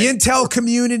 the mosaic. The intel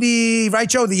community, right,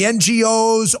 Joe? The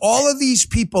NGOs, all of these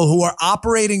people who are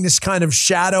operating this kind of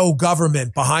shadow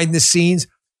government behind the scenes,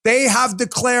 they have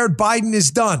declared Biden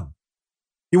is done.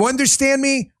 You understand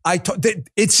me?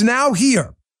 It's now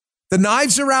here. The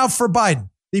knives are out for Biden.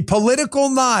 The political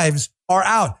knives are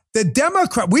out. The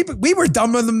Democrat, we were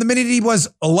done with him the minute he was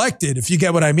elected, if you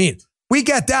get what I mean. We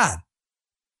get that.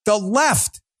 The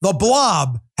left, the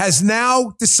blob, has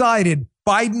now decided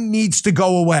Biden needs to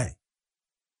go away.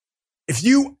 If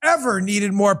you ever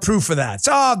needed more proof of that,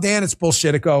 so, Dan, it's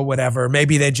bullshitico, whatever.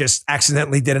 Maybe they just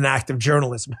accidentally did an act of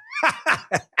journalism.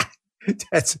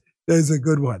 That's a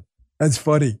good one. That's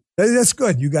funny. That's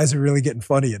good. You guys are really getting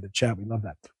funny in the chat. We love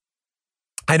that.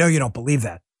 I know you don't believe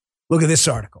that. Look at this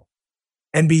article.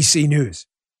 NBC News.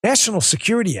 National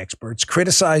security experts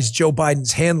criticize Joe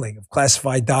Biden's handling of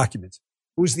classified documents.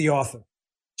 Who's the author?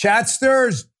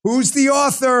 Chatsters. Who's the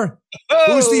author? Oh.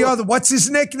 Who's the author? What's his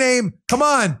nickname? Come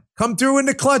on. Come through in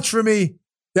the clutch for me.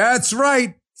 That's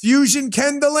right. Fusion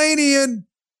Ken Delanian.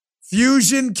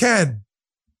 Fusion Ken.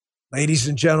 Ladies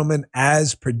and gentlemen,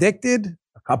 as predicted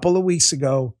a couple of weeks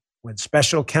ago, when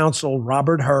special counsel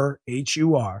Robert Hur,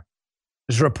 H-U-R,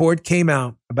 his report came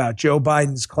out about Joe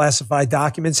Biden's classified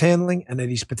documents handling and that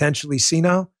he's potentially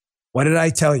senile, what did I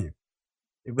tell you?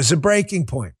 It was a breaking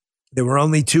point. There were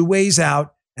only two ways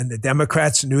out, and the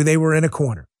Democrats knew they were in a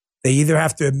corner. They either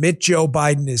have to admit Joe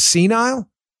Biden is senile,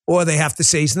 or they have to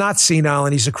say he's not senile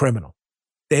and he's a criminal.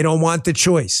 They don't want the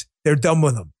choice. They're done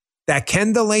with him. That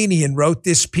Ken Delanian wrote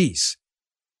this piece,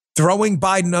 throwing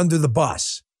Biden under the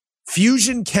bus.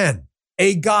 Fusion Ken,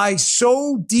 a guy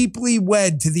so deeply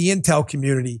wed to the intel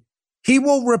community, he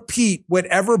will repeat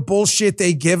whatever bullshit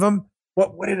they give him.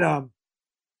 What did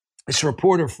this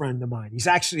reporter friend of mine, he's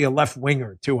actually a left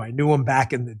winger too. I knew him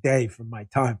back in the day from my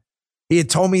time. He had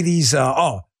told me these,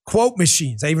 quote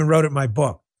machines. I even wrote it in my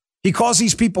book. He calls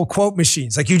these people quote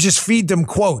machines. Like you just feed them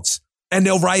quotes and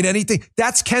they'll write anything.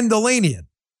 That's Ken Delanian.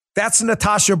 That's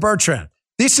Natasha Bertrand.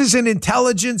 This is an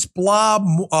intelligence blob,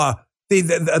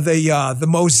 the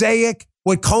mosaic,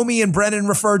 what Comey and Brennan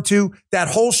referred to, that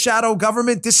whole shadow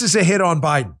government. This is a hit on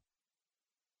Biden.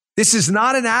 This is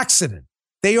not an accident.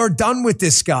 They are done with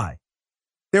this guy.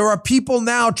 There are people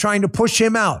now trying to push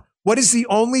him out. What is the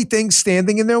only thing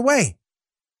standing in their way?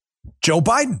 Joe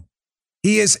Biden.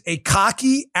 He is a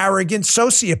cocky, arrogant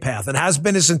sociopath and has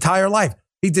been his entire life.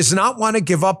 He does not want to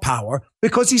give up power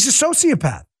because he's a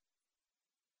sociopath.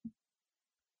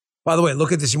 By the way,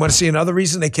 look at this. You want to see another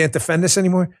reason they can't defend this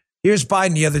anymore? Here's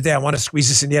Biden the other day. I want to squeeze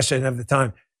this in yesterday. I didn't have the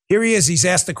time. Here he is. He's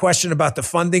asked a question about the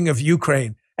funding of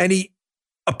Ukraine, and he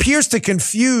appears to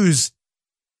confuse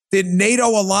the NATO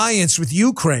alliance with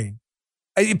Ukraine.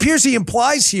 It appears he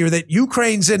implies here that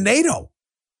Ukraine's in NATO.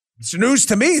 It's news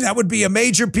to me. That would be a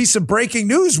major piece of breaking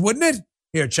news, wouldn't it?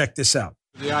 Here, check this out.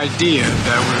 The idea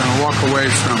that we're going to walk away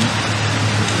from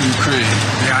Ukraine,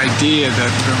 the idea that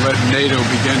we're going to let NATO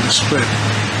begin to split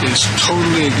is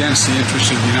totally against the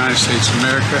interests of the United States of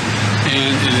America,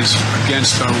 and it is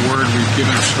against our word we've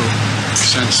given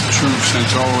since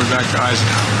all the way back to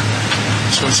Eisenhower.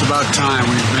 So it's about time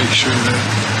we make sure that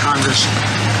Congress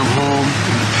come home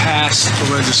and pass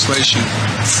the legislation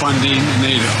funding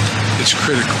NATO. It's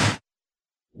critical.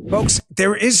 Folks,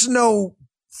 there is no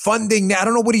funding. I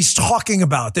don't know what he's talking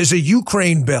about. There's a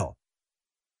Ukraine bill.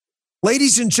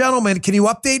 Ladies and gentlemen, can you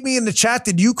update me in the chat?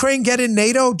 Did Ukraine get in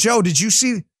NATO? Joe, did you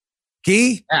see?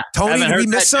 Guy? Yeah, Tony, did we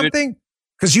miss something?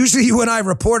 Because usually you and I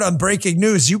report on breaking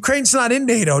news. Ukraine's not in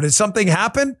NATO. Did something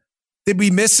happen? Did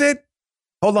we miss it?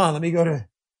 Hold on. Let me go to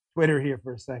Twitter here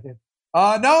for a second.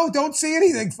 No, don't see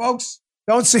anything, folks.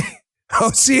 Don't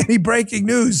see any breaking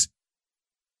news.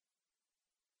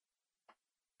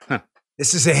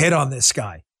 This is a hit on this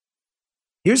guy.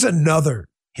 Here's another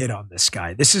hit on this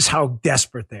guy. This is how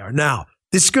desperate they are. Now,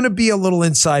 this is going to be a little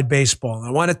inside baseball.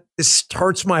 This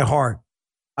hurts my heart.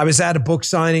 I was at a book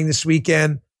signing this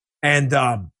weekend, and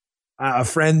a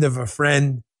friend of a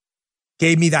friend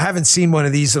gave me, I haven't seen one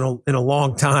of these in a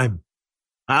long time.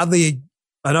 Oddly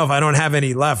enough, I don't have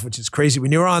any left, which is crazy.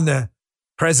 When you're on the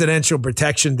Presidential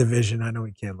Protection Division, I know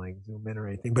we can't zoom in or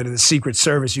anything, but in the Secret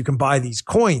Service, you can buy these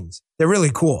coins. They're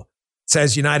really cool. It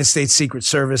says United States Secret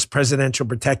Service Presidential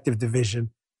Protective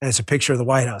Division, and it's a picture of the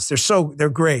White House. They're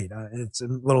great. It's a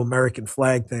little American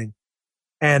flag thing.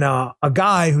 And a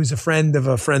guy who's a friend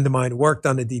of mine who worked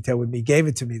on the detail with me gave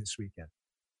it to me this weekend.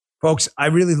 Folks, I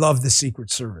really love the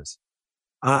Secret Service.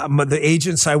 The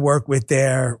agents I work with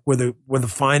there were the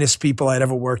finest people I'd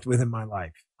ever worked with in my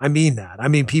life. I mean that. I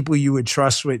mean people you would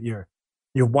trust with your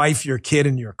wife, your kid,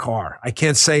 and your car. I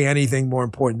can't say anything more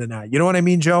important than that. You know what I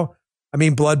mean, Joe? I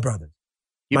mean blood brothers.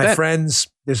 My friends,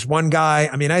 there's one guy.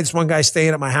 I had this one guy staying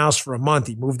at my house for a month.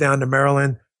 He moved down to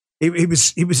Maryland. He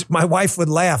was, my wife would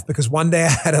laugh because one day I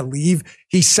had to leave.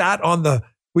 He sat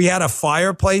we had a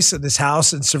fireplace in this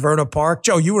house in Severna Park.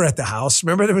 Joe, you were at the house.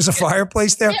 Remember there was a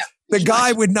fireplace there? Yeah, the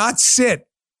guy would not sit.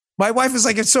 My wife was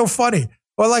like, it's so funny.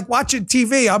 Or like watching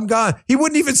TV, I'm gone. He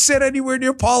wouldn't even sit anywhere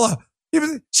near Paula.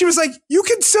 She was like, you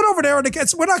can sit over there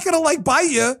we're not going to bite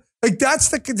you. Like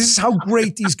this is how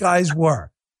great these guys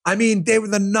were. I mean, they were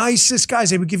the nicest guys.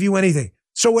 They would give you anything.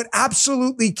 So it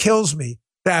absolutely kills me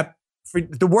that for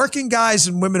the working guys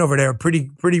and women over there are pretty,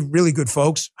 really good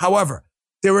folks. However,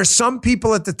 there are some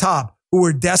people at the top who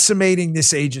are decimating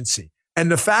this agency.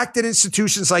 And the fact that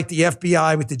institutions like the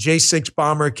FBI with the J6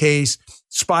 bomber case,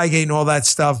 Spygate and all that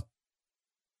stuff,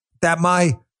 that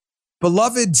my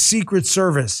beloved Secret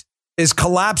Service is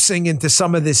collapsing into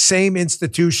some of this same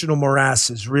institutional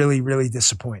morass is really, really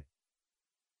disappointing.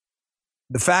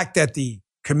 The fact that the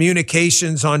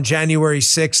communications on January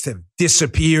 6th have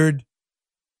disappeared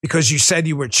because you said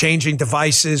you were changing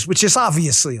devices, which is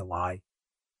obviously a lie.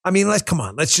 I mean,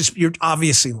 you're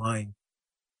obviously lying.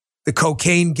 The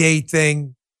cocaine gate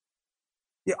thing,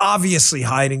 you're obviously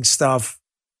hiding stuff.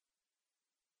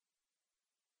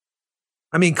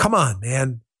 I mean, come on,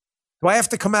 man. Do I have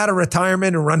to come out of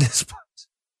retirement and run this place?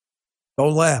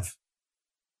 Don't laugh.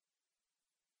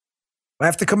 Do I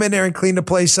have to come in there and clean the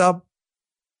place up?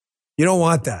 You don't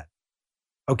want that.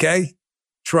 Okay?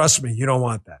 Trust me, you don't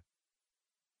want that.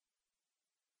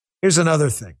 Here's another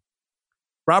thing.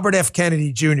 Robert F.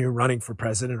 Kennedy Jr., running for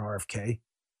president, RFK,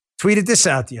 tweeted this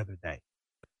out the other day.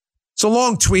 It's a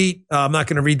long tweet. I'm not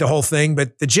going to read the whole thing,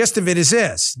 but the gist of it is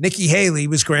this. Nikki Haley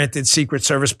was granted Secret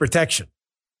Service protection,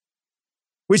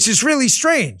 which is really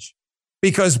strange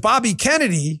because Bobby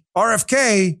Kennedy,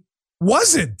 RFK,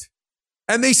 wasn't.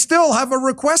 And they still have a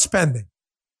request pending.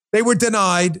 They were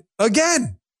denied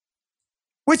again,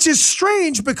 which is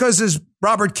strange because as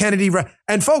Robert Kennedy,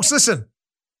 and folks, listen,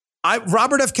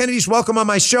 Robert F. Kennedy's welcome on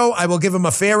my show. I will give him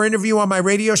a fair interview on my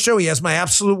radio show. He has my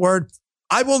absolute word.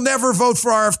 I will never vote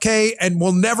for RFK and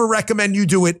will never recommend you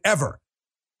do it ever.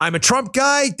 I'm a Trump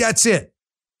guy. That's it.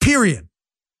 Period.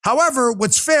 However,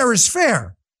 what's fair is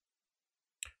fair.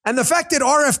 And the fact that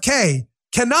RFK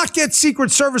cannot get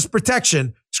Secret Service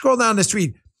protection, scroll down this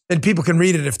tweet and people can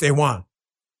read it if they want.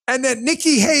 And that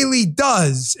Nikki Haley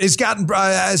has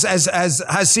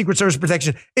Secret Service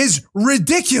protection is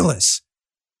ridiculous.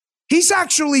 He's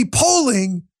actually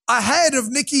polling ahead of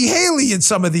Nikki Haley in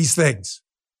some of these things.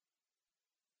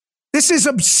 This is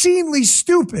obscenely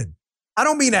stupid. I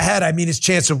don't mean ahead. I mean his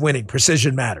chance of winning.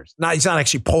 Precision matters. He's not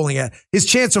actually polling ahead. His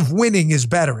chance of winning is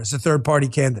better as a third-party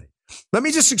candidate. Let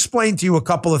me just explain to you a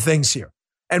couple of things here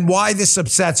and why this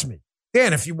upsets me.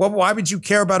 Dan, why would you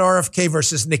care about RFK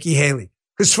versus Nikki Haley?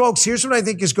 Because, folks, here's what I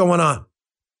think is going on.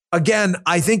 Again,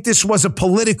 I think this was a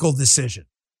political decision.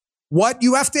 What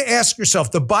you have to ask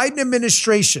yourself, the Biden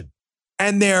administration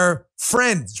and their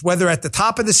friends, whether at the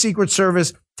top of the Secret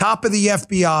Service, top of the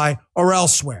FBI, or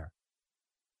elsewhere,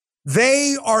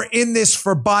 they are in this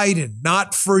for Biden,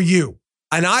 not for you.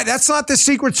 And that's not the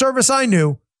Secret Service I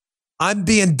knew. I'm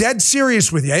being dead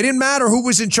serious with you. It didn't matter who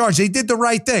was in charge. They did the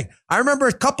right thing. I remember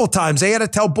a couple times they had to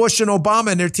tell Bush and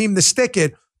Obama and their team to stick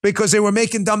it because they were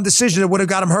making dumb decisions that would have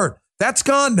got them hurt. That's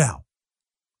gone now.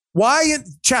 Why,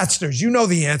 Chatsters, you know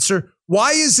the answer.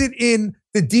 Why is it in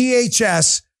the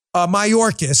DHS,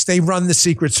 Mayorkas, they run the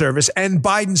Secret Service, and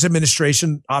Biden's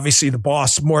administration, obviously the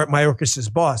boss,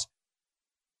 Mayorkas' boss.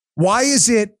 Why is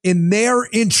it in their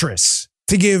interests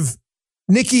to give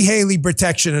Nikki Haley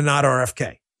protection and not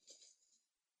RFK?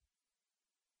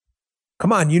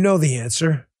 Come on, you know the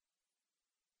answer.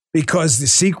 Because the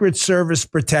Secret Service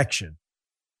protection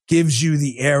gives you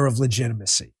the air of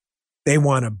legitimacy. They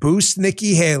want to boost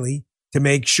Nikki Haley to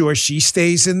make sure she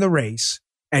stays in the race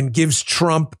and gives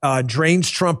Trump, drains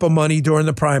Trump of money during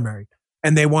the primary.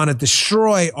 And they want to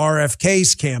destroy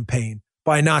RFK's campaign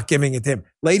by not giving it to him.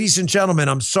 Ladies and gentlemen,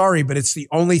 I'm sorry, but it's the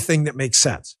only thing that makes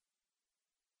sense.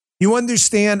 You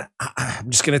understand? I'm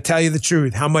just going to tell you the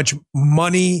truth. How much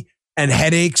money and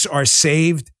headaches are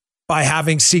saved by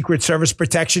having Secret Service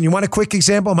protection. You want a quick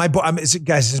example?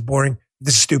 Guys, is this boring?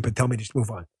 This is stupid. Tell me to just move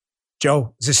on.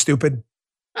 Joe, is this stupid?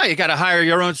 Oh, you got to hire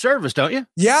your own service, don't you?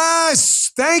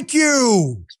 Yes. Thank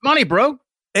you. It's money, bro.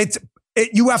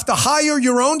 You have to hire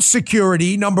your own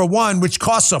security, number one, which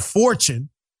costs a fortune.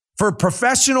 For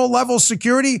professional level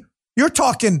security, you're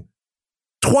talking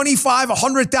 $25,000,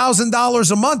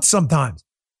 $100,000 a month sometimes.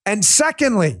 And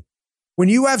secondly, when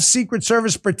you have Secret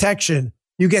Service protection,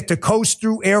 you get to coast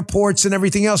through airports and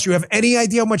everything else. You have any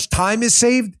idea how much time is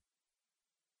saved?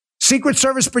 Secret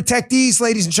Service protectees,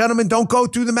 ladies and gentlemen, don't go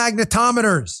through the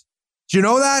magnetometers. Do you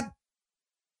know that?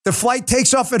 The flight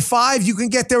takes off at 5. You can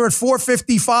get there at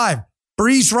 4:55.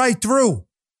 Breeze right through.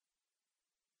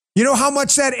 You know how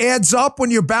much that adds up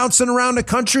when you're bouncing around the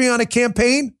country on a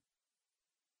campaign?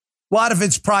 A lot of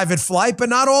it's private flight, but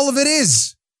not all of it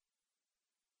is.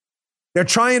 They're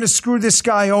trying to screw this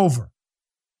guy over.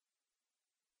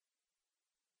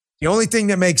 The only thing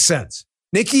that makes sense.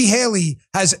 Nikki Haley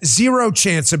has zero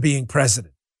chance of being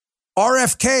president.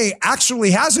 RFK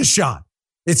actually has a shot.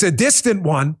 It's a distant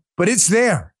one, but it's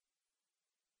there.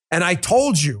 And I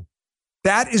told you,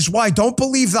 that is why. Don't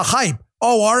believe the hype.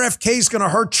 Oh, RFK is going to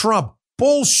hurt Trump.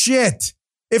 Bullshit.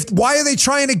 Why are they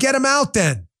trying to get him out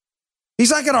then? He's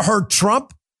not going to hurt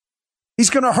Trump. He's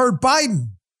going to hurt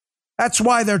Biden. That's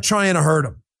why they're trying to hurt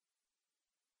him.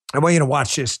 I want you to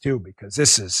watch this too, because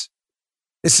this is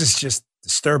just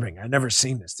disturbing. I've never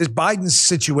seen this. This Biden's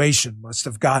situation must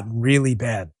have gotten really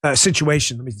bad.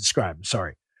 Situation, let me describe. I'm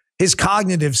sorry. His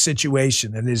cognitive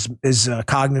situation and his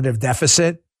cognitive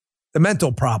deficit, the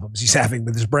mental problems he's having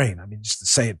with his brain, I mean, just to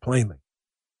say it plainly,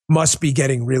 must be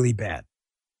getting really bad.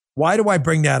 Why do I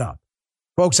bring that up?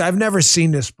 Folks, I've never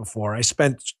seen this before. I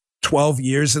spent 12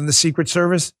 years in the Secret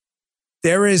Service.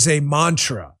 There is a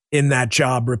mantra in that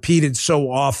job repeated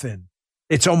so often,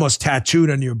 it's almost tattooed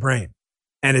on your brain.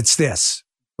 And it's this.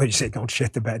 What do you say? Don't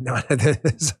shit the bed. No,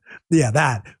 yeah,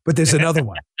 that. But there's another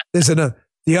one.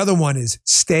 The other one is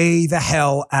stay the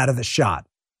hell out of the shot.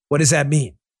 What does that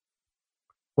mean?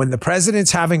 When the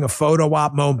president's having a photo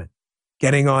op moment,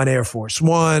 getting on Air Force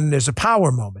One, there's a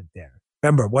power moment there.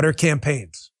 Remember, what are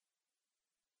campaigns?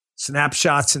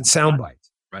 Snapshots and sound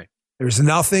bites. Right. There's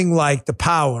nothing like the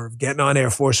power of getting on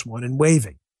Air Force One and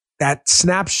waving. That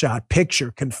snapshot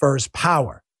picture confers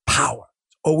power. Power.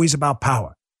 It's always about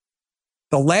power.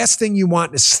 The last thing you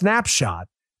want in a snapshot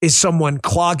is someone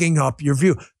clogging up your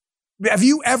view. Have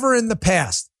you ever in the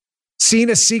past seen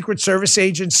a Secret Service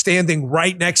agent standing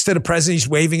right next to the president? He's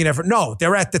waving and everything. No,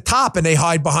 they're at the top and they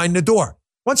hide behind the door.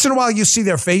 Once in a while, you see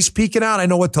their face peeking out. I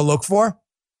know what to look for.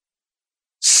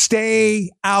 Stay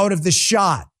out of the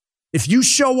shot. If you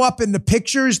show up in the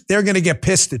pictures, they're going to get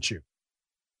pissed at you.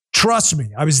 Trust me,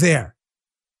 I was there.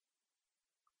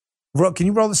 Can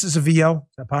you roll this as a VO?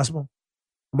 Is that possible?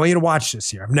 I want you to watch this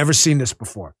here. I've never seen this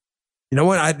before. You know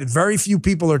what? Very few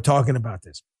people are talking about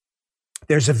this.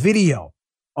 There's a video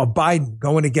of Biden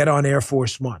going to get on Air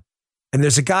Force One. And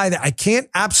there's a guy that I can't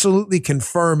absolutely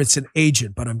confirm it's an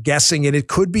agent, but I'm guessing it. It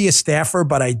could be a staffer,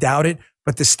 but I doubt it.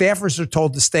 But the staffers are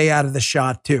told to stay out of the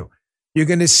shot too. You're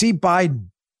going to see Biden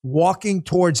walking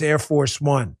towards Air Force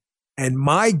One. And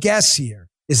my guess here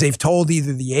is they've told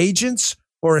either the agents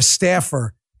or a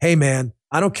staffer, hey man,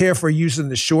 I don't care if we're using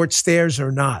the short stairs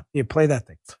or not. Here, play that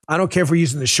thing. I don't care if we're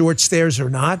using the short stairs or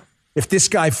not. If this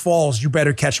guy falls, you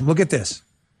better catch him. Look at this.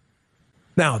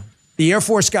 Now, the Air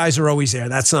Force guys are always there.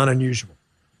 That's not unusual.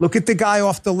 Look at the guy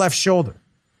off the left shoulder.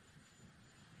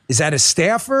 Is that a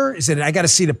staffer? Is it? I got to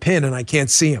see the pin and I can't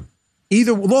see him.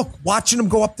 Either, look, watching him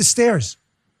go up the stairs.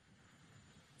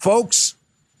 Folks,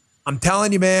 I'm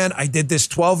telling you, man, I did this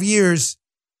 12 years.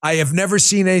 I have never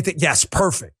seen anything. Yes,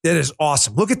 perfect. That is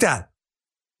awesome. Look at that.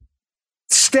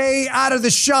 Stay out of the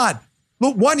shot.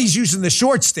 look, one, he's using the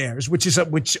short stairs, which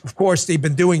of course they've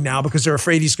been doing now because they're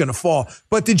afraid he's going to fall.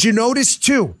 But did you notice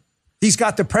too? He's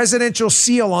got the presidential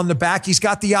seal on the back. He's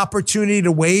got the opportunity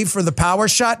to wave for the power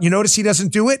shot. You notice he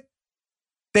doesn't do it?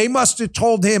 They must have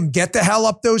told him, get the hell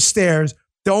up those stairs,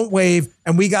 don't wave,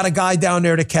 and we got a guy down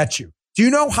there to catch you. Do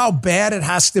you know how bad it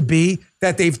has to be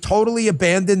that they've totally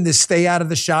abandoned this stay out of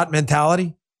the shot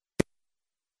mentality?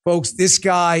 Folks, this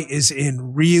guy is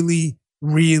in really,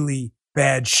 really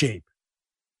bad shape.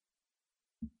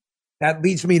 That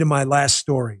leads me to my last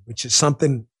story, which is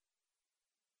something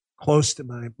close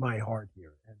to my heart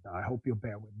here. And I hope you'll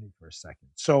bear with me for a second.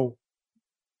 So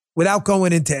without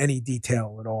going into any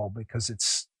detail at all, because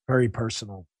it's very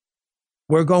personal,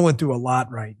 we're going through a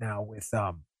lot right now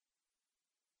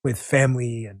with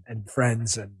family and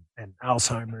friends and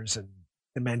Alzheimer's and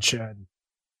dementia. And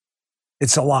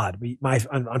it's a lot.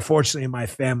 Unfortunately, in my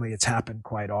family, it's happened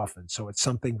quite often. So it's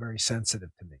something very sensitive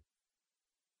to me.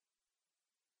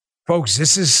 Folks,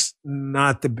 this is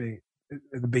not the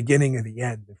beginning of the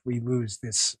end. If we lose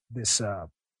this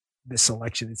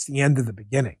election, it's the end of the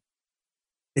beginning.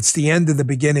 It's the end of the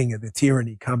beginning of the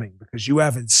tyranny coming, because you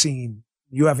haven't seen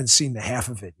the half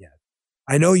of it yet.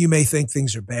 I know you may think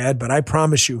things are bad, but I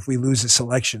promise you, if we lose this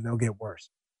election, they'll get worse.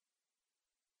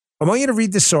 I want you to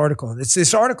read this article.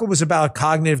 This article was about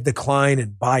cognitive decline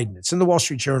in Biden. It's in the Wall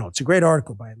Street Journal. It's a great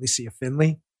article by Alicia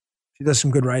Finley. She does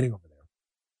some good writing over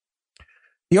there.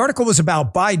 The article was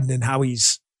about Biden and how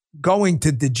he's going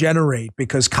to degenerate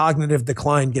because cognitive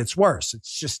decline gets worse.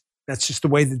 That's just the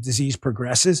way the disease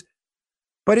progresses.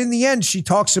 But in the end, she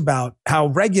talks about how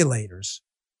regulators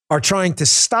are trying to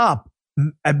stop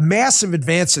massive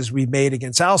advances we've made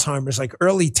against Alzheimer's, like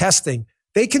early testing.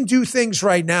 They can do things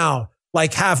right now,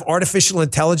 like have artificial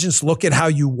intelligence look at how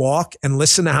you walk and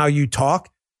listen to how you talk.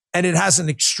 And it has an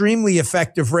extremely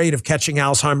effective rate of catching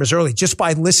Alzheimer's early just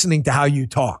by listening to how you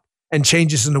talk and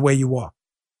changes in the way you walk.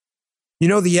 You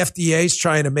know, the FDA is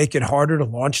trying to make it harder to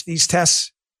launch these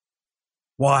tests.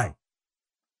 Why?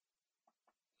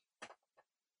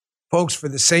 Folks, for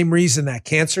the same reason that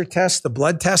cancer test, the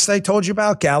blood test I told you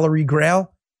about, Galleri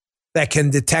Grail, that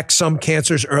can detect some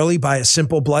cancers early by a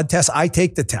simple blood test. I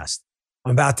take the test.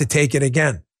 I'm about to take it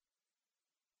again.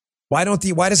 Why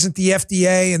doesn't the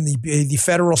FDA and the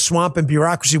federal swamp and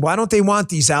bureaucracy, why don't they want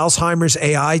these Alzheimer's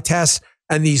AI tests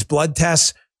and these blood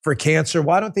tests for cancer?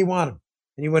 Why don't they want them?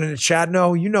 Anyone in the chat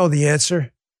know? You know the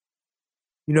answer.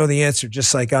 You know the answer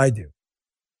just like I do.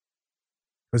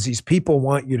 Because these people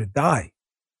want you to die.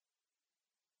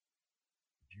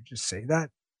 Did you just say that?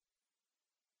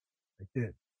 I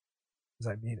did.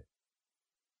 Because I mean it.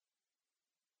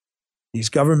 These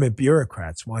government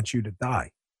bureaucrats want you to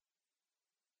die.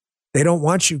 They don't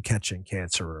want you catching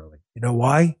cancer early. You know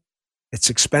why? It's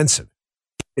expensive.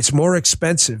 It's more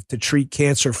expensive to treat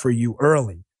cancer for you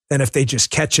early than if they just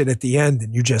catch it at the end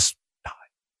and you just die.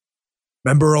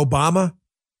 Remember Obama?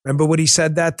 Remember what he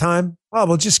said that time? Oh,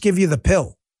 we'll just give you the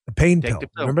pill, the pain pill.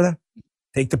 Remember that?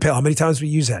 Take the pill. How many times we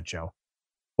use that, Joe?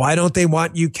 Why don't they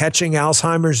want you catching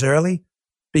Alzheimer's early?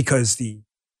 Because the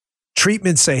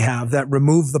treatments they have that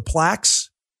remove the plaques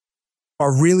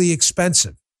are really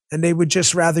expensive, and they would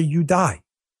just rather you die.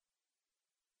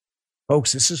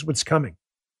 Folks, this is what's coming.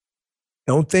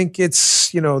 Don't think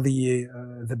it's,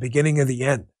 the beginning of the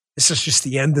end. This is just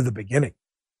the end of the beginning.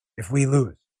 If we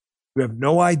lose, we have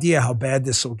no idea how bad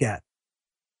this will get.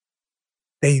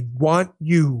 They want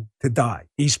you to die.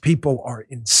 These people are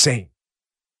insane.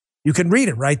 You can read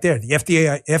it right there. The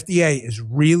FDA is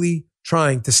really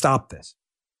trying to stop this.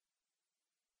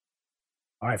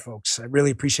 All right, folks, I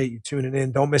really appreciate you tuning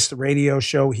in. Don't miss the radio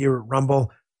show here at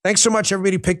Rumble. Thanks so much.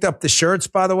 Everybody picked up the shirts,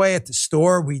 by the way, at the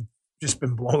store. We've just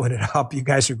been blowing it up. You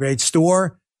guys are great.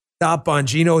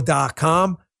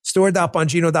 Store.bongino.com.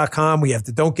 Store.bongino.com. We have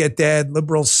the Don't Get Dead,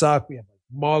 Liberals Suck. We have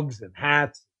mugs and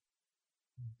hats,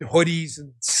 hoodies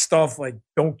and stuff like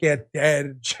Don't Get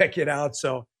Dead. Check it out.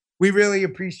 So we really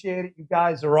appreciate it. You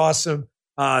guys are awesome.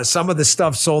 Some of the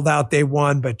stuff sold out day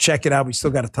one, but check it out. We still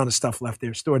got a ton of stuff left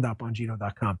there.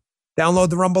 Store.bongino.com.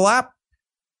 Download the Rumble app.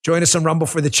 Join us on Rumble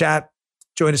for the chat.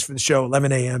 Join us for the show,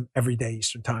 11 a.m. every day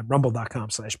Eastern time.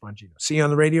 Rumble.com/Bongino. See you on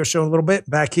the radio show in a little bit.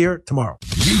 Back here tomorrow.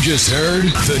 You just heard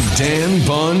the Dan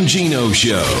Bongino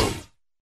Show.